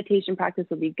know a meditation practice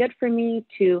will be good for me,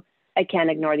 to, I can't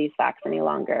ignore these facts any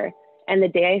longer. And the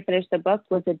day I finished the book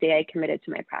was the day I committed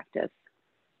to my practice.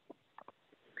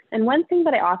 And one thing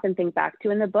that I often think back to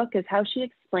in the book is how she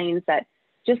explains that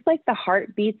just like the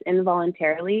heart beats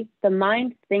involuntarily, the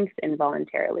mind thinks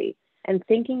involuntarily. And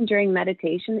thinking during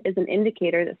meditation is an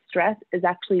indicator that stress is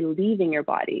actually leaving your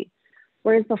body.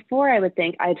 Whereas before I would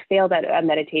think I'd failed at a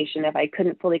meditation if I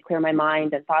couldn't fully clear my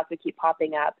mind and thoughts would keep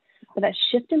popping up. But that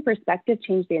shift in perspective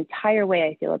changed the entire way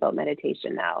I feel about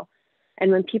meditation now.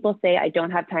 And when people say I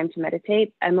don't have time to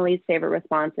meditate, Emily's favorite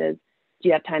response is, do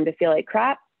you have time to feel like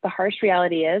crap? The harsh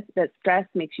reality is that stress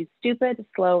makes you stupid,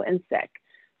 slow, and sick.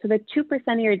 So the 2%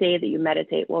 of your day that you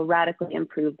meditate will radically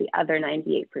improve the other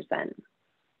 98%.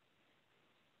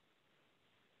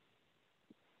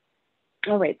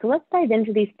 All right, so let's dive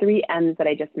into these 3 M's that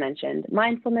I just mentioned: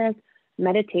 mindfulness,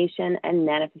 meditation, and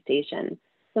manifestation.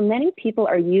 So many people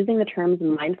are using the terms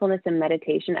mindfulness and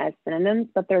meditation as synonyms,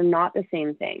 but they're not the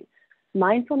same thing.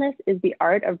 Mindfulness is the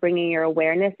art of bringing your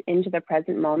awareness into the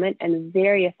present moment and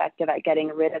very effective at getting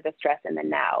rid of the stress in the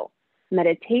now.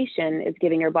 Meditation is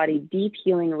giving your body deep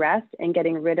healing rest and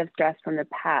getting rid of stress from the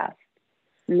past.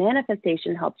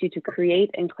 Manifestation helps you to create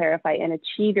and clarify and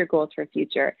achieve your goals for the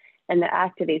future, and that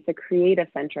activates the creative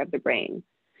center of the brain.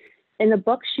 In the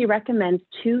book, she recommends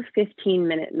 2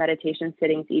 15-minute meditation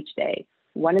sittings each day,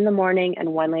 one in the morning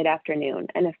and one late afternoon.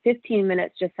 And if 15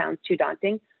 minutes just sounds too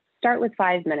daunting, start with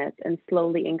 5 minutes and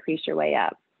slowly increase your way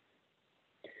up.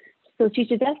 So she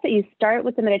suggests that you start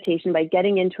with the meditation by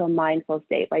getting into a mindful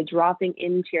state, by dropping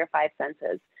into your 5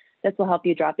 senses. This will help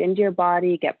you drop into your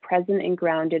body, get present and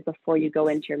grounded before you go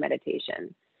into your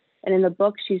meditation. And in the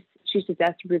book, she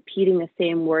suggests repeating the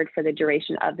same word for the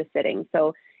duration of the sitting.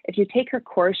 So if you take her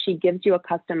course, she gives you a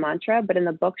custom mantra, but in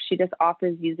the book, she just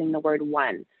offers using the word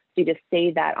one. So you just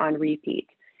say that on repeat.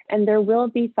 And there will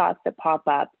be thoughts that pop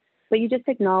up, but you just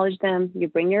acknowledge them. You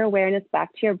bring your awareness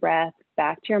back to your breath,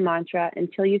 back to your mantra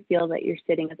until you feel that your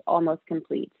sitting is almost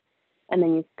complete. And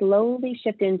then you slowly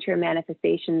shift into your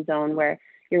manifestation zone where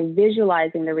you're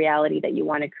visualizing the reality that you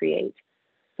want to create.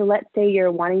 So let's say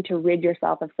you're wanting to rid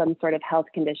yourself of some sort of health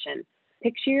condition.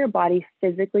 Picture your body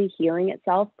physically healing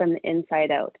itself from the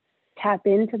inside out. Tap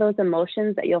into those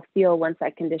emotions that you'll feel once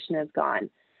that condition is gone.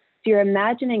 So you're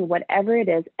imagining whatever it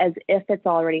is as if it's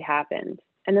already happened.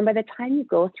 And then by the time you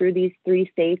go through these 3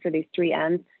 states or these 3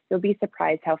 M's, you'll be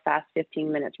surprised how fast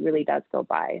 15 minutes really does go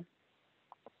by.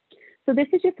 So this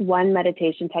is just one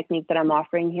meditation technique that I'm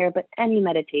offering here, but any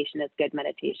meditation is good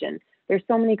meditation. There's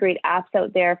so many great apps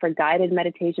out there for guided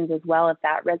meditations as well, if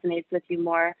that resonates with you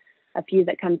more. A few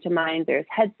that come to mind, there's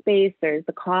Headspace, there's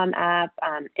the Calm app,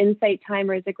 Insight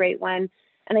Timer is a great one.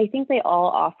 And I think they all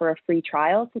offer a free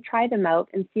trial, so try them out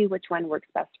and see which one works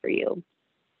best for you.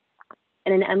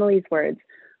 And in Emily's words,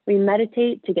 we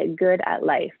meditate to get good at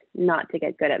life, not to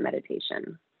get good at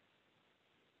meditation.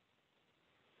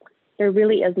 There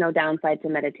really is no downside to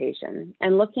meditation.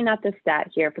 And looking at the stat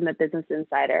here from the Business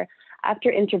Insider,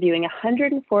 after interviewing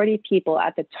 140 people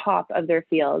at the top of their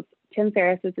fields, Tim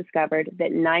Ferriss has discovered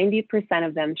that 90%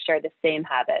 of them share the same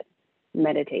habit,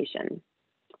 meditation.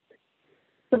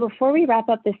 So before we wrap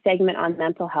up this segment on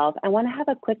mental health, I want to have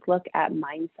a quick look at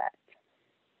mindset.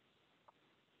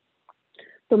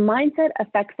 So mindset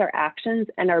affects our actions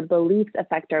and our beliefs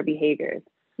affect our behaviors.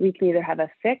 We can either have a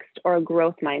fixed or a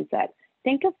growth mindset.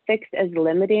 Think of fixed as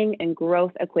limiting and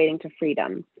growth equating to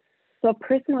freedom. So a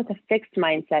person with a fixed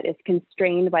mindset is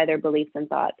constrained by their beliefs and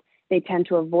thoughts. They tend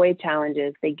to avoid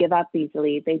challenges. They give up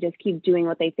easily. They just keep doing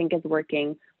what they think is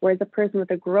working. Whereas a person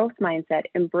with a growth mindset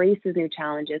embraces new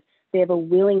challenges. They have a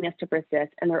willingness to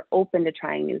persist and they're open to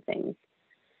trying new things.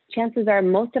 Chances are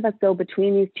most of us go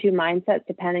between these two mindsets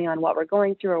depending on what we're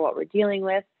going through or what we're dealing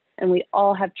with. And we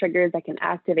all have triggers that can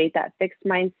activate that fixed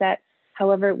mindset.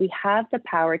 However, we have the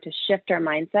power to shift our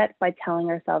mindset by telling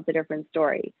ourselves a different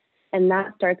story. And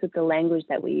that starts with the language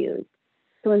that we use.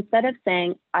 So instead of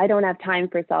saying, I don't have time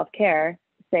for self-care,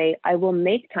 say, I will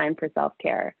make time for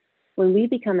self-care. When we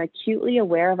become acutely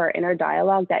aware of our inner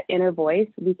dialogue, that inner voice,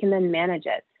 we can then manage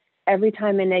it. Every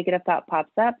time a negative thought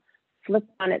pops up, flip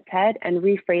it on its head and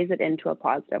rephrase it into a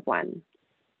positive one.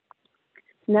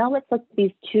 Now let's look at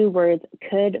these 2 words,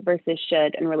 could versus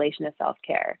should, in relation to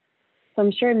self-care. So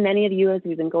I'm sure many of you, as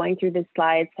we've been going through these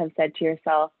slides, have said to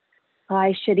yourself, oh,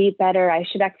 I should eat better, I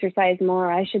should exercise more,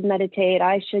 I should meditate,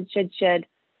 I should.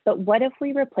 But what if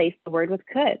we replace the word with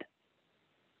could?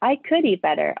 I could eat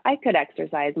better, I could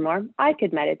exercise more, I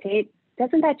could meditate.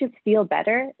 Doesn't that just feel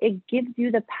better? It gives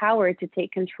you the power to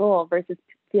take control versus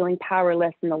feeling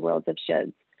powerless in the world of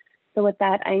shoulds. So with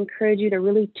that, I encourage you to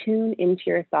really tune into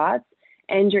your thoughts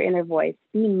and your inner voice.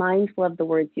 Be mindful of the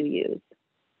words you use.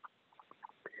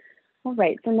 All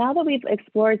right, so now that we've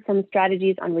explored some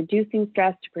strategies on reducing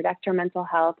stress to protect our mental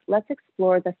health, let's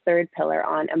explore the 3rd pillar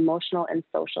on emotional and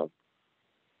social.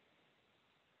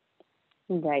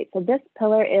 Right, so this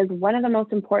pillar is one of the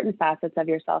most important facets of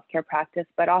your self-care practice,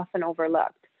 but often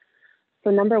overlooked.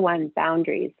 So number 1,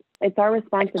 boundaries. It's our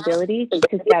responsibility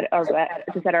to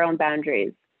set our own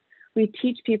boundaries. We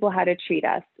teach people how to treat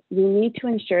us. We need to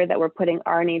ensure that we're putting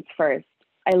our needs first.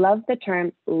 I love the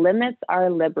term, limits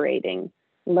are liberating.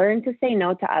 Learn to say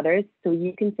no to others so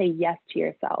you can say yes to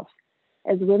yourself.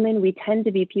 As women, we tend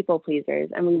to be people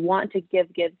pleasers and we want to give,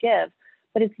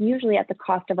 but it's usually at the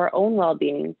cost of our own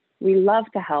well-being. We love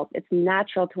to help. It's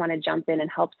natural to want to jump in and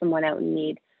help someone out in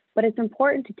need, but it's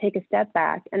important to take a step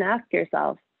back and ask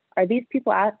yourself, are these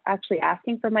people actually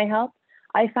asking for my help?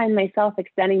 I find myself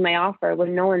extending my offer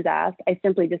when no one's asked. I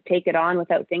simply just take it on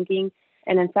without thinking.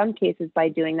 And in some cases, by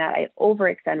doing that, I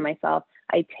overextend myself.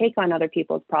 I take on other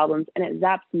people's problems and it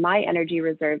zaps my energy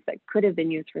reserves that could have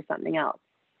been used for something else.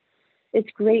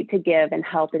 It's great to give and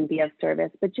help and be of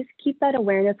service, but just keep that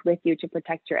awareness with you to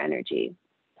protect your energy.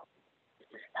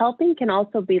 Helping can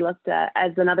also be looked at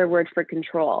as another word for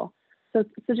control. So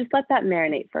just let that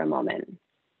marinate for a moment.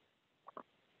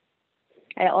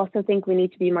 I also think we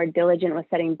need to be more diligent with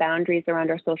setting boundaries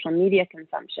around our social media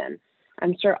consumption.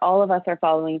 I'm sure all of us are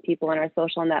following people in our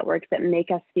social networks that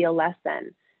make us feel less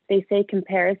than. They say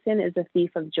comparison is a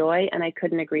thief of joy, and I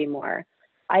couldn't agree more.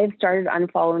 I have started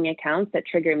unfollowing accounts that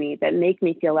trigger me, that make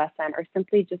me feel less than, or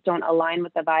simply just don't align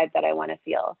with the vibe that I want to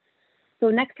feel. So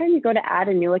next time you go to add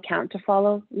a new account to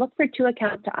follow, look for 2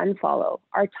 accounts to unfollow.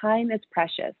 Our time is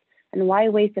precious, and why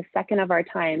waste a second of our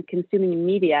time consuming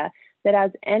media that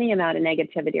adds any amount of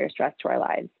negativity or stress to our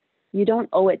lives? You don't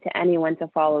owe it to anyone to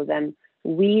follow them.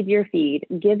 Weed your feed.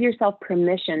 Give yourself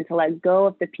permission to let go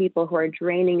of the people who are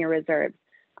draining your reserves.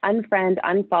 Unfriend,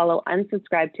 unfollow,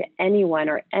 unsubscribe to anyone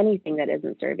or anything that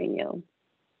isn't serving you.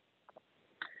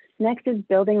 Next is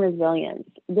building resilience.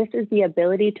 This is the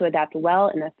ability to adapt well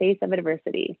in the face of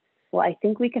adversity. Well, I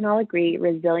think we can all agree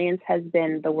resilience has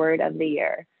been the word of the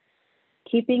year.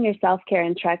 Keeping your self-care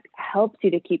in check helps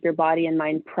you to keep your body and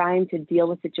mind primed to deal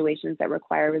with situations that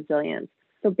require resilience.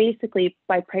 So basically,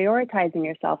 by prioritizing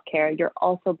your self-care, you're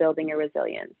also building your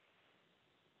resilience.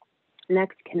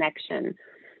 Next, connection.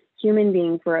 Human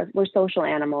beings, we're social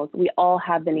animals. We all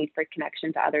have the need for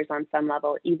connection to others on some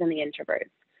level, even the introverts.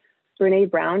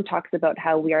 Brene Brown talks about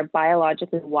how we are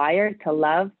biologically wired to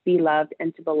love, be loved,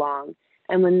 and to belong.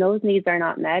 And when those needs are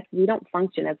not met, we don't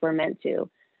function as we're meant to.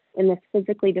 In this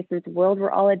physically distanced world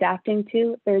we're all adapting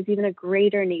to, there's even a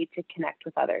greater need to connect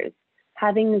with others.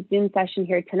 Having the Zoom session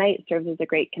here tonight serves as a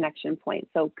great connection point,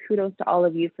 so kudos to all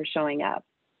of you for showing up.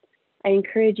 I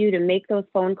encourage you to make those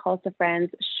phone calls to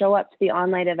friends, show up to the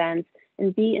online events,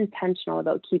 and be intentional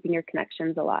about keeping your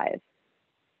connections alive.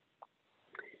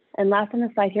 And last on the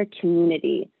slide here,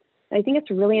 community. I think it's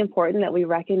really important that we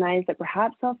recognize that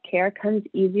perhaps self-care comes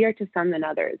easier to some than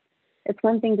others. It's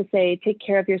one thing to say, take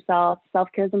care of yourself,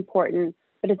 self-care is important,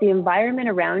 but if the environment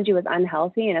around you is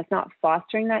unhealthy and it's not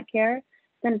fostering that care,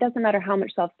 then it doesn't matter how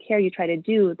much self-care you try to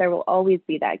do, there will always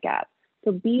be that gap.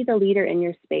 So be the leader in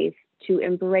your space to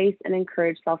embrace and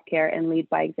encourage self-care and lead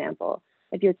by example.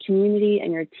 If your community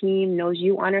and your team knows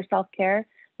you honor self-care,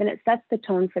 then it sets the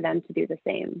tone for them to do the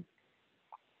same.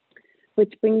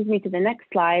 Which brings me to the next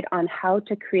slide on how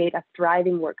to create a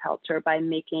thriving work culture by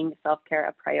making self-care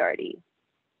a priority.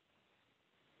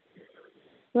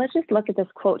 Let's just look at this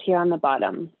quote here on the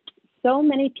bottom. So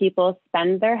many people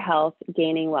spend their health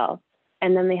gaining wealth,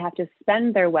 and then they have to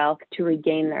spend their wealth to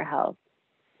regain their health.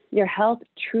 Your health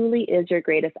truly is your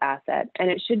greatest asset, and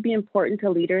it should be important to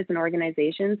leaders and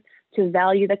organizations to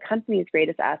value the company's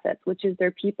greatest assets, which is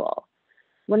their people.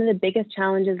 One of the biggest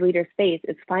challenges leaders face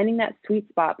is finding that sweet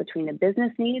spot between the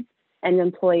business needs and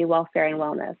employee welfare and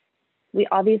wellness. We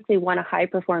obviously want a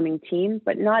high-performing team,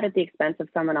 but not at the expense of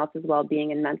someone else's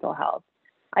well-being and mental health.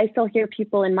 I still hear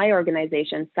people in my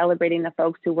organization celebrating the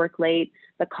folks who work late,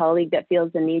 the colleague that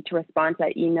feels the need to respond to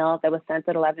that email that was sent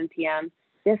at 11 p.m.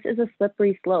 This is a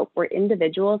slippery slope where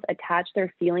individuals attach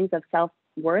their feelings of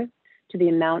self-worth to the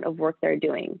amount of work they're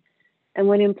doing. And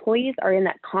when employees are in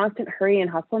that constant hurry and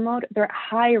hustle mode, they're at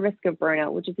high risk of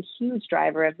burnout, which is a huge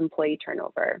driver of employee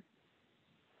turnover.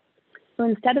 So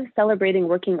instead of celebrating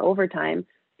working overtime,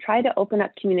 try to open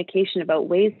up communication about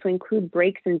ways to include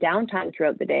breaks and downtime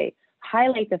throughout the day.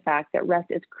 Highlight the fact that rest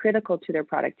is critical to their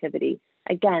productivity.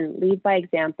 Again, lead by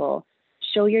example.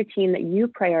 Show your team that you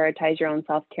prioritize your own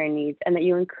self-care needs and that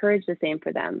you encourage the same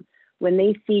for them. When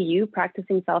they see you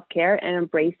practicing self-care and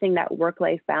embracing that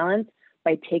work-life balance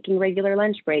by taking regular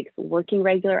lunch breaks, working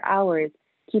regular hours,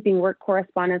 keeping work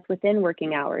correspondence within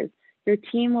working hours, your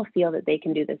team will feel that they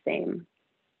can do the same.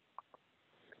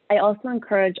 I also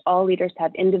encourage all leaders to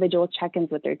have individual check-ins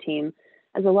with their team,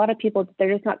 as a lot of people,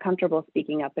 they're just not comfortable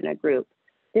speaking up in a group.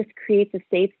 This creates a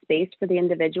safe space for the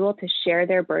individual to share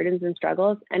their burdens and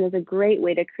struggles and is a great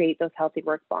way to create those healthy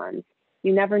work bonds.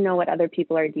 You never know what other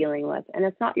people are dealing with, and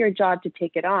it's not your job to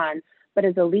take it on, but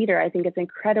as a leader, I think it's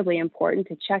incredibly important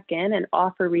to check in and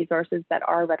offer resources that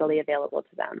are readily available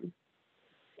to them.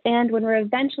 And when we're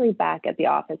eventually back at the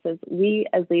offices, we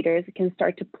as leaders can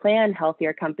start to plan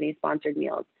healthier company-sponsored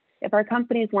meals. If our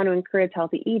companies want to encourage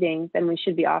healthy eating, then we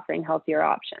should be offering healthier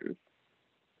options.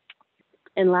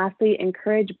 And lastly,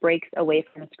 encourage breaks away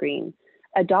from a screen.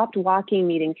 Adopt walking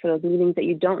meetings for those meetings that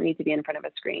you don't need to be in front of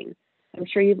a screen. I'm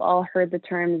sure you've all heard the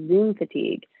term Zoom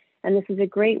fatigue, and this is a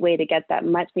great way to get that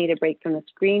much needed break from the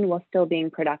screen while still being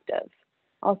productive.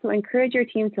 Also encourage your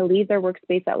team to leave their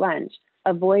workspace at lunch.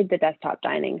 Avoid the desktop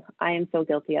dining. I am so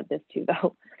guilty of this too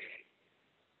though.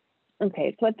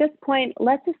 Okay, so at this point,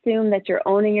 let's assume that you're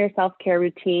owning your self-care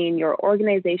routine, your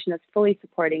organization is fully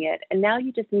supporting it, and now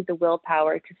you just need the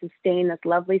willpower to sustain this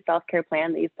lovely self-care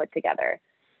plan that you've put together.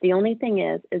 The only thing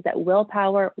is that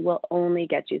willpower will only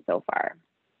get you so far.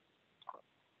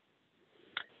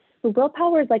 So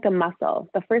willpower is like a muscle.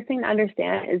 The first thing to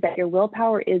understand is that your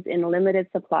willpower is in limited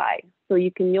supply, so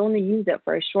you can only use it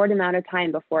for a short amount of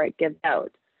time before it gives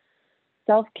out.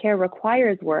 Self-care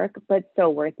requires work, but so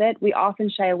worth it. We often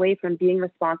shy away from being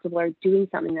responsible or doing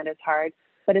something that is hard,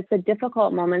 but it's the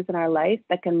difficult moments in our life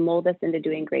that can mold us into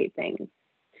doing great things.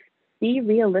 Be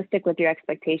realistic with your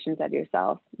expectations of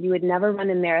yourself. You would never run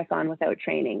a marathon without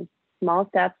training. Small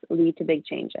steps lead to big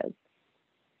changes.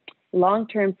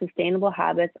 Long-term sustainable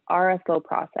habits are a slow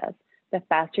process. The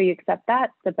faster you accept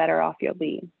that, the better off you'll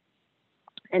be.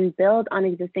 And build on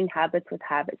existing habits with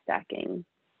habit stacking.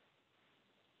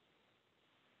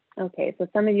 Okay, so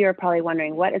some of you are probably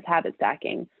wondering, what is habit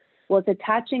stacking? Well, it's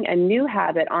attaching a new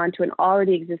habit onto an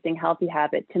already existing healthy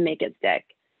habit to make it stick.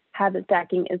 Habit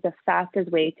stacking is the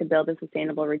fastest way to build a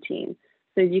sustainable routine.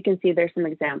 So as you can see, there's some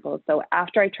examples. So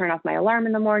after I turn off my alarm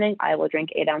in the morning, I will drink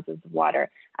 8 ounces of water.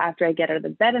 After I get out of the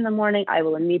bed in the morning, I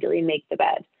will immediately make the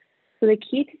bed. So the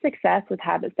key to success with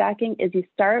habit stacking is you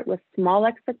start with small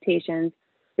expectations,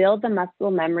 build the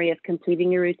muscle memory of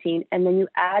completing your routine, and then you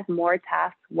add more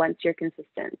tasks once you're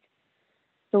consistent.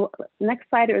 So next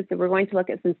slide is that we're going to look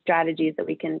at some strategies that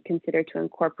we can consider to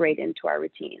incorporate into our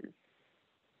routines.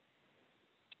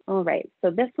 All right,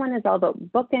 so this one is all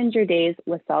about bookend your days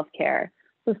with self-care.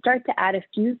 So start to add a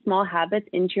few small habits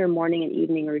into your morning and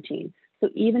evening routine. So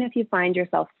even if you find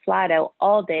yourself flat out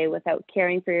all day without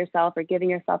caring for yourself or giving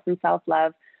yourself some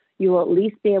self-love, you will at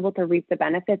least be able to reap the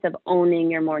benefits of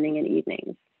owning your morning and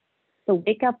evenings. So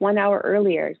wake up 1 hour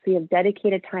earlier so you have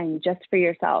dedicated time just for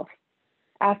yourself.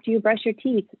 After you brush your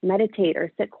teeth, meditate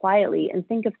or sit quietly and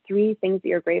think of 3 things that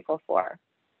you're grateful for.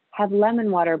 Have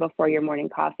lemon water before your morning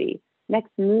coffee.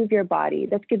 Next, move your body.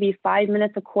 This could be 5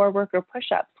 minutes of core work or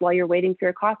push-ups while you're waiting for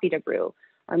your coffee to brew,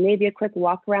 or maybe a quick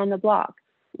walk around the block.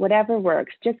 Whatever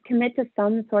works, just commit to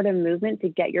some sort of movement to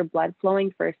get your blood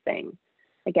flowing first thing.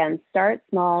 Again, start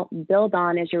small, build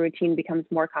on as your routine becomes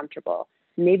more comfortable.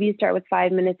 Maybe you start with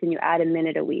 5 minutes and you add a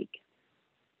minute a week.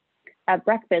 At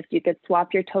breakfast, you could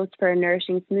swap your toast for a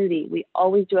nourishing smoothie. We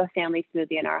always do a family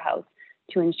smoothie in our house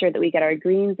to ensure that we get our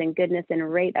greens and goodness in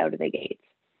right out of the gate.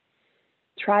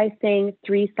 Try saying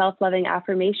 3 self-loving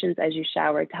affirmations as you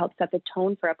shower to help set the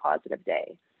tone for a positive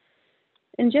day.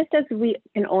 And just as we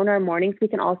can own our mornings, we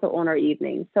can also own our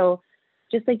evenings. So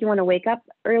just like you want to wake up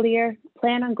earlier,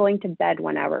 plan on going to bed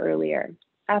 1 hour earlier.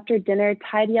 After dinner,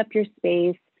 tidy up your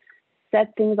space,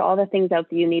 set all the things out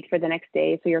that you need for the next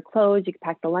day. So your clothes, you can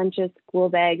pack the lunches, school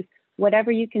bags,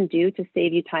 whatever you can do to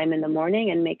save you time in the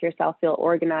morning and make yourself feel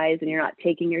organized and you're not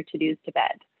taking your to-dos to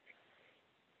bed.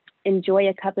 Enjoy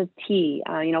a cup of tea.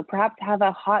 Perhaps have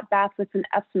a hot bath with some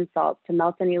Epsom salt to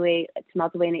melt away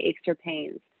any aches or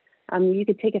pains. You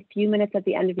could take a few minutes at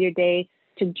the end of your day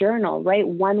to journal, write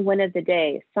 1 win of the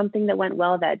day, something that went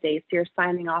well that day, so you're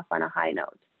signing off on a high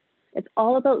note. It's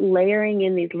all about layering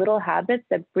in these little habits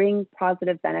that bring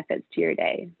positive benefits to your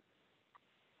day.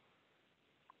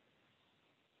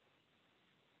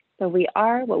 So we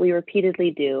are what we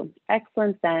repeatedly do.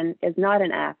 Excellence then is not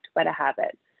an act, but a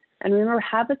habit. And remember,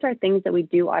 habits are things that we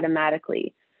do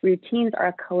automatically. Routines are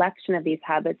a collection of these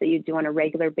habits that you do on a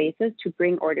regular basis to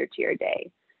bring order to your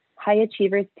day. High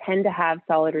achievers tend to have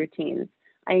solid routines.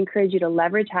 I encourage you to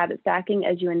leverage habit stacking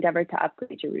as you endeavor to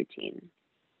upgrade your routine.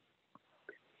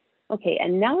 Okay,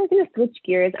 and now we're going to switch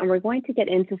gears and we're going to get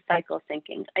into cycle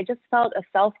syncing. I just felt a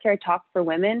self-care talk for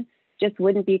women just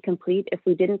wouldn't be complete if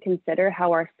we didn't consider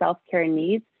how our self-care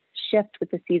needs shift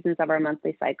with the seasons of our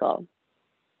monthly cycle.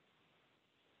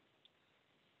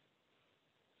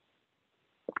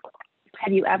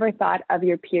 Have you ever thought of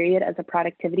your period as a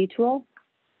productivity tool?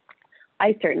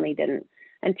 I certainly didn't,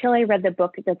 until I read the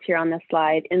book that's here on the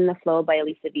slide, In the Flow by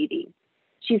Elisa Vitti.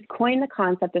 She's coined the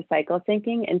concept of cycle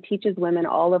syncing and teaches women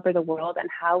all over the world on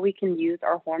how we can use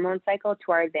our hormone cycle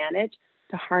to our advantage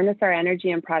to harness our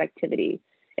energy and productivity.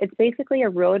 It's basically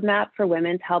a roadmap for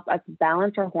women to help us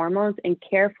balance our hormones and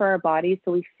care for our bodies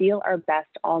so we feel our best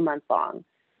all month long.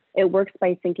 It works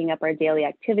by syncing up our daily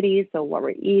activities, so what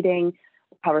we're eating,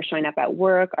 how we're showing up at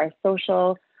work, our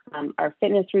social, our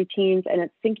fitness routines, and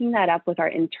it's syncing that up with our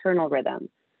internal rhythm.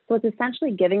 So it's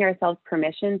essentially giving ourselves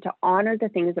permission to honor the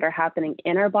things that are happening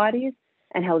in our bodies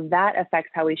and how that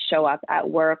affects how we show up at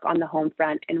work, on the home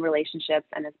front, in relationships,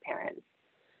 and as parents.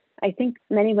 I think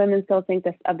many women still think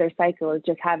of their cycle as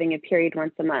just having a period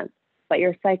once a month, but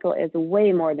your cycle is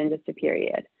way more than just a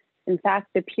period. In fact,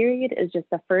 the period is just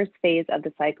the first phase of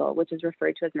the cycle, which is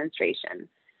referred to as menstruation.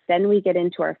 Then we get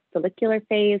into our follicular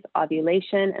phase,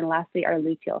 ovulation, and lastly, our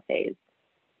luteal phase.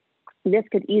 This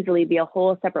could easily be a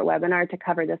whole separate webinar to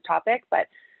cover this topic, but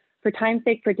for time's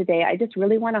sake for today, I just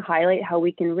really want to highlight how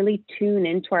we can really tune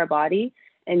into our body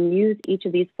and use each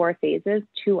of these 4 phases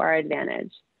to our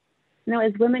advantage. Now,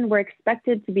 as women, we're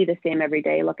expected to be the same every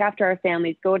day, look after our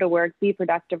families, go to work, be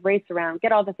productive, race around,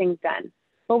 get all the things done.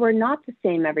 But we're not the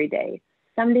same every day.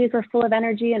 Some days we're full of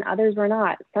energy and others we're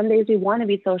not. Some days we want to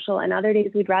be social and other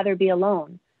days we'd rather be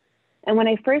alone. And when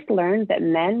I first learned that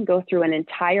men go through an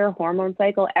entire hormone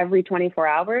cycle every 24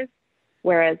 hours,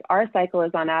 whereas our cycle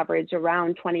is on average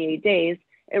around 28 days,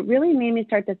 it really made me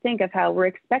start to think of how we're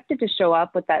expected to show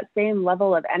up with that same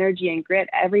level of energy and grit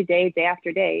every day, day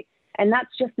after day. And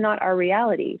that's just not our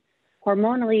reality.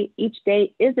 Hormonally, each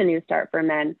day is a new start for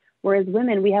men, whereas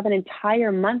women, we have an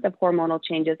entire month of hormonal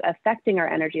changes affecting our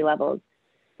energy levels.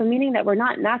 So meaning that we're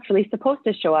not naturally supposed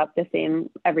to show up the same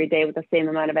every day with the same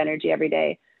amount of energy every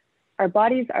day. Our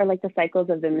bodies are like the cycles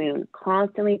of the moon,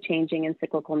 constantly changing in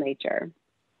cyclical nature.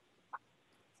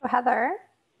 So Heather,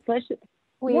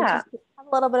 we just have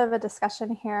a little bit of a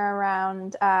discussion here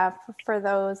around for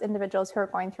those individuals who are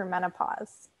going through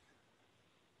menopause.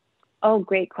 Oh,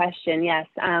 great question. Yes.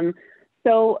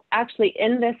 So actually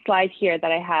in this slide here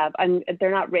that I have,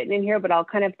 they're not written in here, but I'll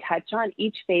kind of touch on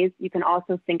each phase. You can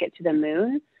also sync it to the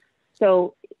moon.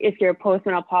 So if you're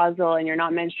postmenopausal and you're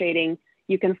not menstruating,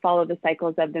 you can follow the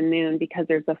cycles of the moon because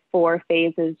there's the 4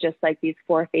 phases, just like these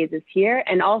 4 phases here,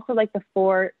 and also like the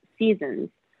 4 seasons.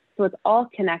 So it's all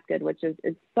connected, which is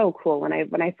so cool. When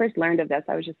I first learned of this,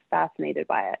 I was just fascinated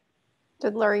by it.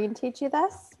 Did Lorraine teach you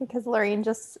this? Because Lorraine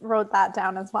just wrote that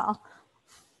down as well.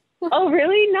 Oh,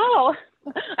 really? No.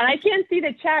 And I can't see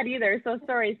the chat either. So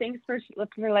sorry. Thanks for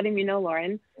letting me know,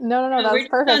 Lauren. No, that was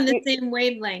perfect. We're on the same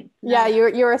wavelength. No. Yeah,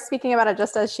 you were speaking about it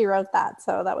just as she wrote that.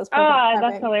 So that was perfect. Oh,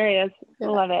 that's hilarious. Yeah.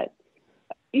 Love it.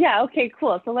 Yeah, okay,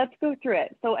 cool. So let's go through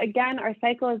it. So again, our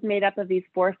cycle is made up of these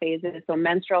 4 phases. So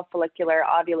menstrual, follicular,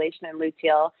 ovulation, and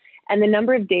luteal. And the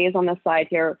number of days on the slide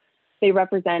here, they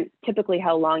represent typically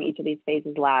how long each of these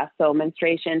phases last. So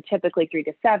menstruation, typically 3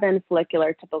 to 7,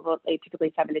 follicular,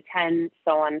 typically 7 to 10,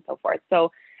 so on and so forth.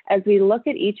 So as we look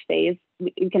at each phase,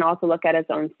 we can also look at its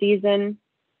own season.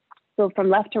 So from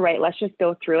left to right, let's just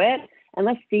go through it and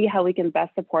let's see how we can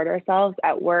best support ourselves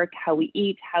at work, how we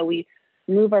eat, how we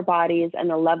move our bodies,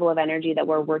 and the level of energy that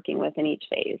we're working with in each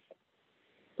phase.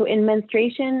 So in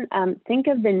menstruation, think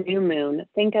of the new moon,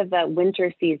 think of the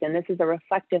winter season. This is a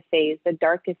reflective phase, the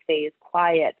darkest phase,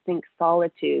 quiet, think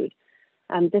solitude.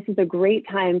 This is a great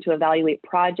time to evaluate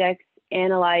projects,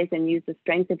 analyze and use the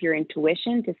strength of your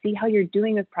intuition to see how you're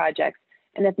doing with projects,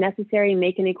 and if necessary,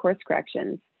 make any course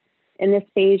corrections. In this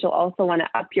phase, you'll also want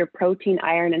to up your protein,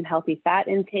 iron, and healthy fat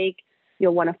intake.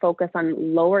 You'll want to focus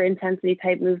on lower intensity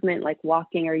type movement like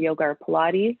walking or yoga or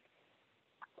Pilates.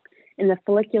 In the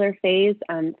follicular phase,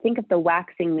 think of the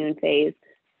waxing moon phase,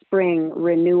 spring,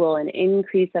 renewal, and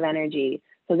increase of energy.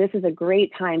 So this is a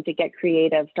great time to get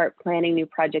creative, start planning new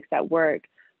projects at work,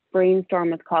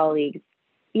 brainstorm with colleagues.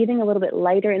 Eating a little bit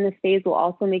lighter in this phase will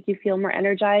also make you feel more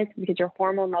energized because your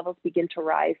hormone levels begin to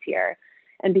rise here.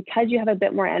 And because you have a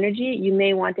bit more energy, you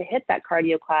may want to hit that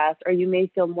cardio class, or you may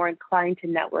feel more inclined to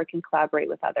network and collaborate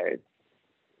with others.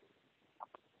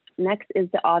 Next is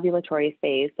the ovulatory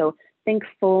phase. So think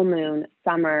full moon,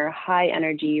 summer, high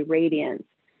energy, radiance.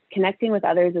 Connecting with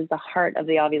others is the heart of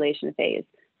the ovulation phase.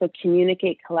 So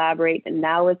communicate, collaborate, and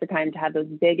now is the time to have those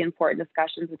big, important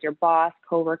discussions with your boss,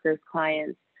 coworkers,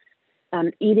 clients.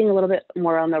 Eating a little bit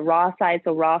more on the raw side,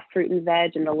 so raw fruit and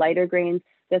veg and the lighter grains,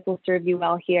 this will serve you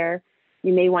well here.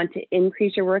 You may want to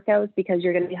increase your workouts because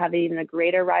you're going to have even a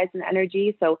greater rise in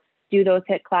energy. So do those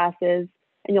HIIT classes,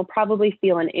 and you'll probably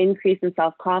feel an increase in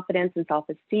self-confidence and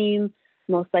self-esteem.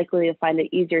 Most likely you'll find it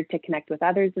easier to connect with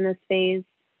others in this phase.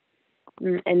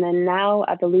 And then now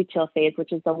at the luteal phase,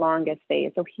 which is the longest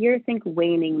phase. So here, think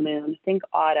waning moon, think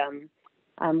autumn.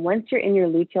 Once you're in your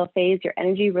luteal phase, your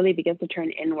energy really begins to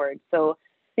turn inward. So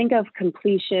think of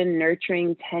completion,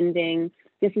 nurturing, tending.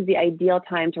 This is the ideal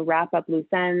time to wrap up loose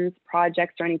ends,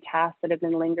 projects, or any tasks that have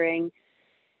been lingering.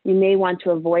 You may want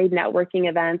to avoid networking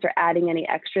events or adding any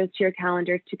extras to your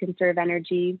calendar to conserve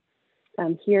energy.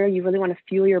 Here, you really want to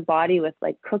fuel your body with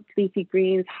like cooked leafy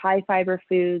greens, high fiber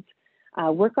foods,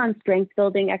 work on strength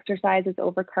building exercises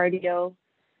over cardio.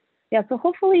 Yeah, so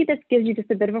hopefully this gives you just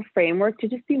a bit of a framework to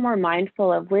just be more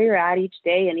mindful of where you're at each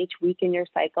day and each week in your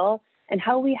cycle, and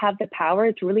how we have the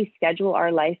power to really schedule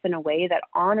our life in a way that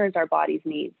honors our body's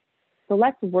needs. So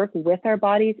let's work with our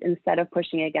bodies instead of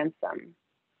pushing against them.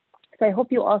 So I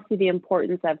hope you all see the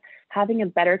importance of having a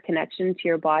better connection to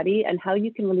your body and how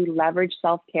you can really leverage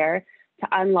self-care to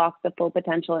unlock the full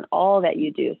potential in all that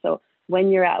you do. So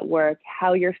when you're at work,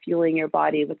 how you're fueling your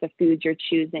body with the foods you're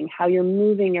choosing, how you're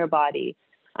moving your body,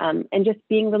 and just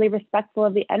being really respectful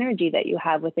of the energy that you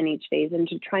have within each phase and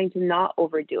trying to not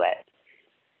overdo it.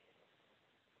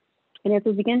 And as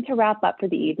we begin to wrap up for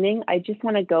the evening, I just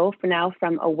want to go for now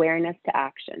from awareness to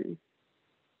action.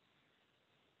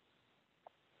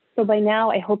 So by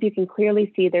now, I hope you can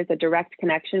clearly see there's a direct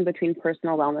connection between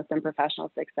personal wellness and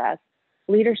professional success.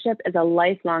 Leadership is a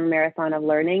lifelong marathon of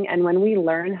learning, and when we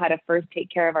learn how to first take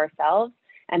care of ourselves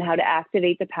and how to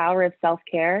activate the power of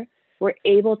self-care, we're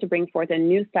able to bring forth a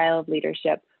new style of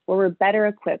leadership where we're better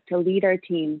equipped to lead our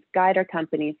teams, guide our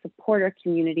companies, support our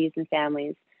communities and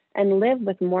families, and live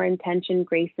with more intention,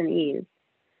 grace, and ease.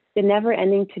 The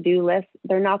never-ending to-do lists,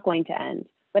 they're not going to end,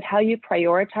 but how you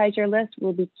prioritize your list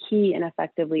will be key in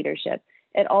effective leadership.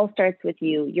 It all starts with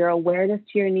you, your awareness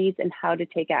to your needs and how to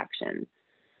take action.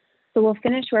 So we'll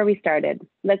finish where we started.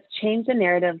 Let's change the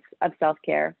narrative of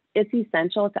self-care. It's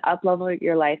essential to up-level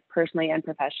your life personally and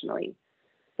professionally.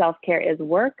 Self-care is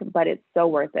work, but it's so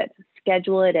worth it.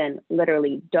 Schedule it in,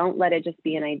 literally. Don't let it just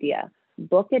be an idea.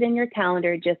 Book it in your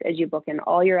calendar just as you book in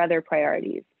all your other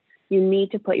priorities. You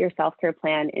need to put your self-care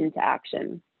plan into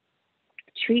action.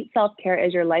 Treat self-care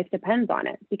as your life depends on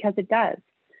it, because it does.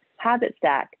 Habit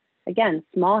stack. Again,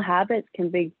 small habits can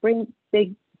bring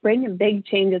big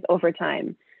changes over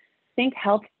time. Think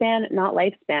health span, not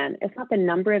lifespan. It's not the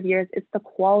number of years, it's the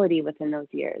quality within those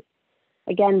years.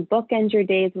 Again, bookend your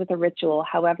days with a ritual,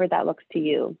 however that looks to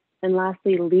you. And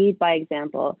lastly, lead by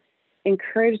example.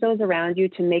 Encourage those around you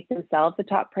to make themselves a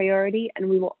top priority, and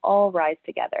we will all rise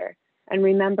together. And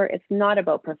remember, it's not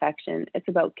about perfection, it's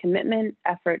about commitment,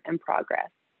 effort, and progress.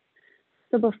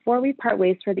 So before we part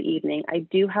ways for the evening, I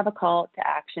do have a call to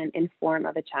action in form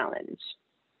of a challenge.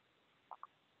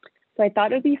 So I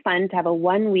thought it would be fun to have a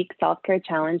 1-week self-care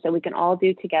challenge that we can all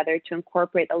do together to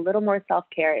incorporate a little more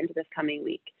self-care into this coming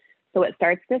week. So it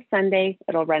starts this Sunday,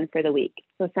 it'll run for the week.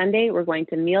 So Sunday, we're going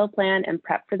to meal plan and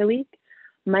prep for the week.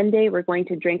 Monday, we're going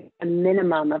to drink a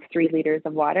minimum of 3 liters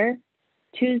of water.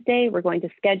 Tuesday, we're going to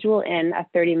schedule in a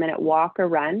 30-minute walk or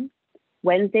run.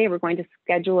 Wednesday, we're going to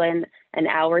schedule in an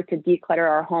hour to declutter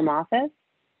our home office.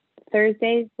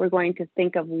 Thursday, we're going to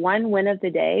think of 1 win of the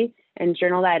day and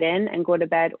journal that in and go to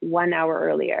bed 1 hour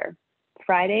earlier.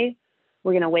 Friday,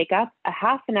 we're going to wake up a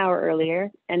half an hour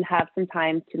earlier and have some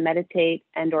time to meditate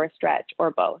and or stretch,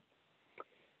 or both.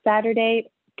 Saturday,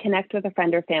 connect with a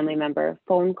friend or family member,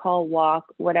 phone call, walk,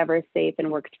 whatever is safe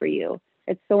and works for you.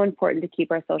 It's so important to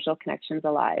keep our social connections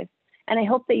alive. And I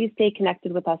hope that you stay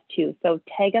connected with us too. So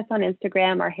tag us on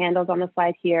Instagram. Our handle's on the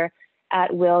slide here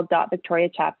at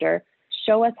will.victoriachapter.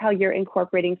 Show us how you're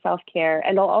incorporating self-care.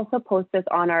 And I'll also post this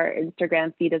on our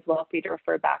Instagram feed as well for you to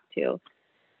refer back to.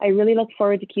 I really look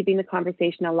forward to keeping the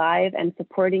conversation alive and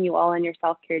supporting you all on your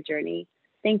self-care journey.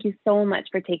 Thank you so much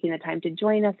for taking the time to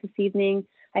join us this evening.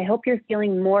 I hope you're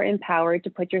feeling more empowered to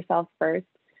put yourself first.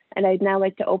 And I'd now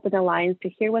like to open the lines to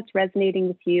hear what's resonating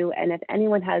with you. And if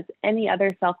anyone has any other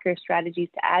self-care strategies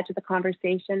to add to the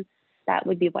conversation, that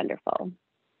would be wonderful.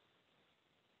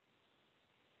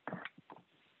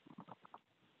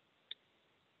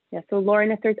 Yeah, so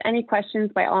Lauren, if there's any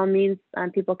questions, by all means,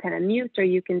 people can unmute or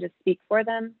you can just speak for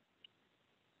them.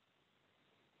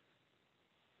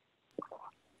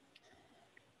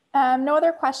 No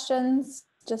other questions,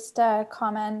 just a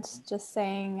comment, just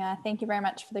saying thank you very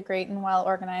much for the great and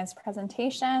well-organized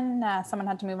presentation. Someone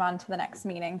had to move on to the next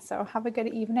meeting, so have a good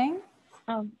evening.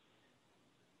 Thank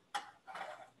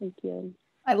you.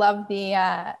 I love the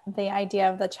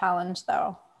idea of the challenge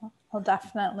though. I'll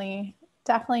definitely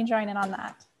join in on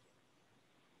that.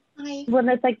 Hi. Well,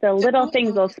 it's like the little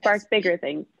things will spark bigger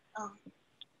things. Oh.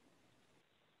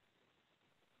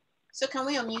 So can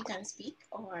we unmute and speak,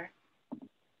 or?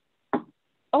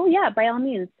 Oh yeah, by all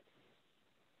means.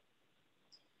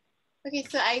 Okay,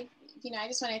 so I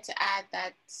just wanted to add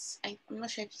that I'm not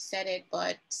sure if you said it,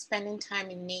 but spending time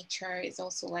in nature is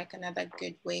also like another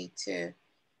good way to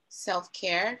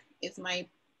self-care. Is my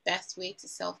best way to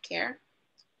self-care.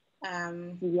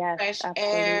 Yes, fresh absolutely.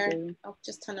 air. I'll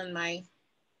just turn on my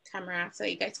camera so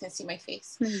you guys can see my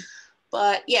face.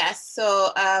 But yeah,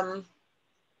 so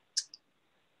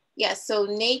so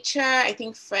nature, I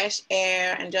think fresh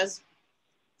air and just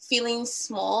feeling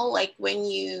small, like when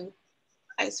you,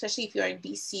 especially if you're in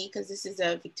BC, because this is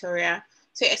a Victoria,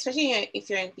 so especially if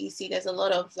you're in BC, there's a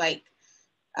lot of like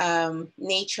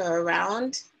nature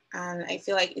around, and I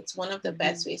feel like it's one of the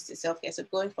best ways to self-care. So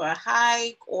going for a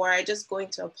hike or just going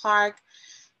to a park,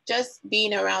 just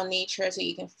being around nature so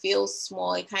you can feel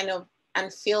small, it kind of,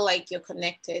 and feel like you're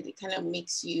connected, it kind of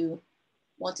makes you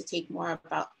want to take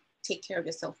care of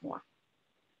yourself more.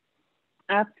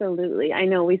 Absolutely. I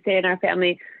know we say in our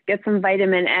family, get some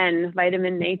vitamin N,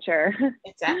 vitamin nature.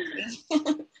 Exactly.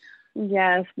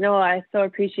 Yes. No, I so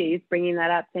appreciate you bringing that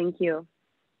up. Thank you.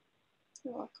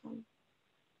 You're welcome.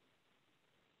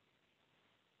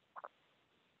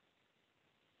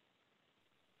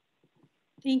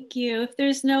 Thank you. If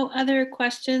there's no other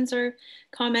questions or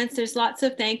comments, there's lots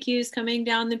of thank yous coming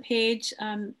down the page.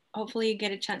 hopefully you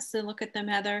get a chance to look at them,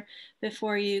 Heather,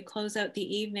 before you close out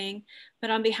the evening. But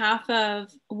on behalf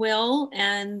of WIL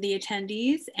and the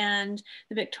attendees and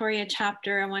the Victoria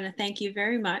chapter, I want to thank you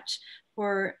very much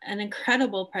for an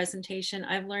incredible presentation.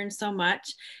 I've learned so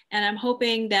much, and I'm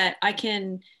hoping that I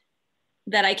can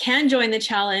join the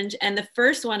challenge. And the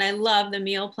first one, I love the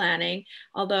meal planning,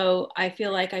 although I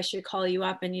feel like I should call you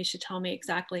up and you should tell me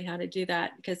exactly how to do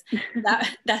that, because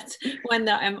that's one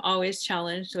that I'm always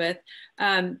challenged with.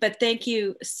 But thank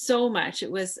you so much.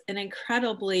 It was an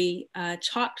incredibly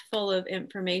chock full of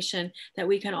information that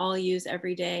we can all use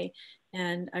every day.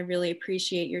 And I really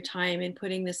appreciate your time in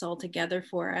putting this all together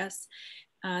for us.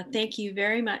 Thank you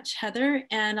very much, Heather.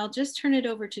 And I'll just turn it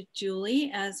over to Julie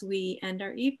as we end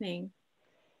our evening.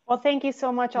 Well, thank you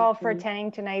so much all for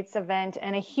attending tonight's event,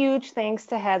 and a huge thanks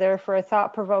to Heather for a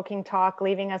thought-provoking talk,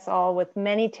 leaving us all with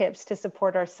many tips to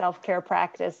support our self-care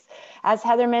practice. As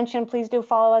Heather mentioned, please do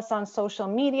follow us on social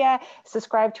media,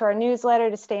 subscribe to our newsletter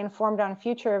to stay informed on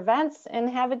future events, and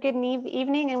have a good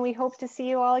evening, and we hope to see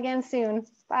you all again soon.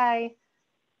 Bye.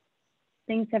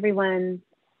 Thanks, everyone.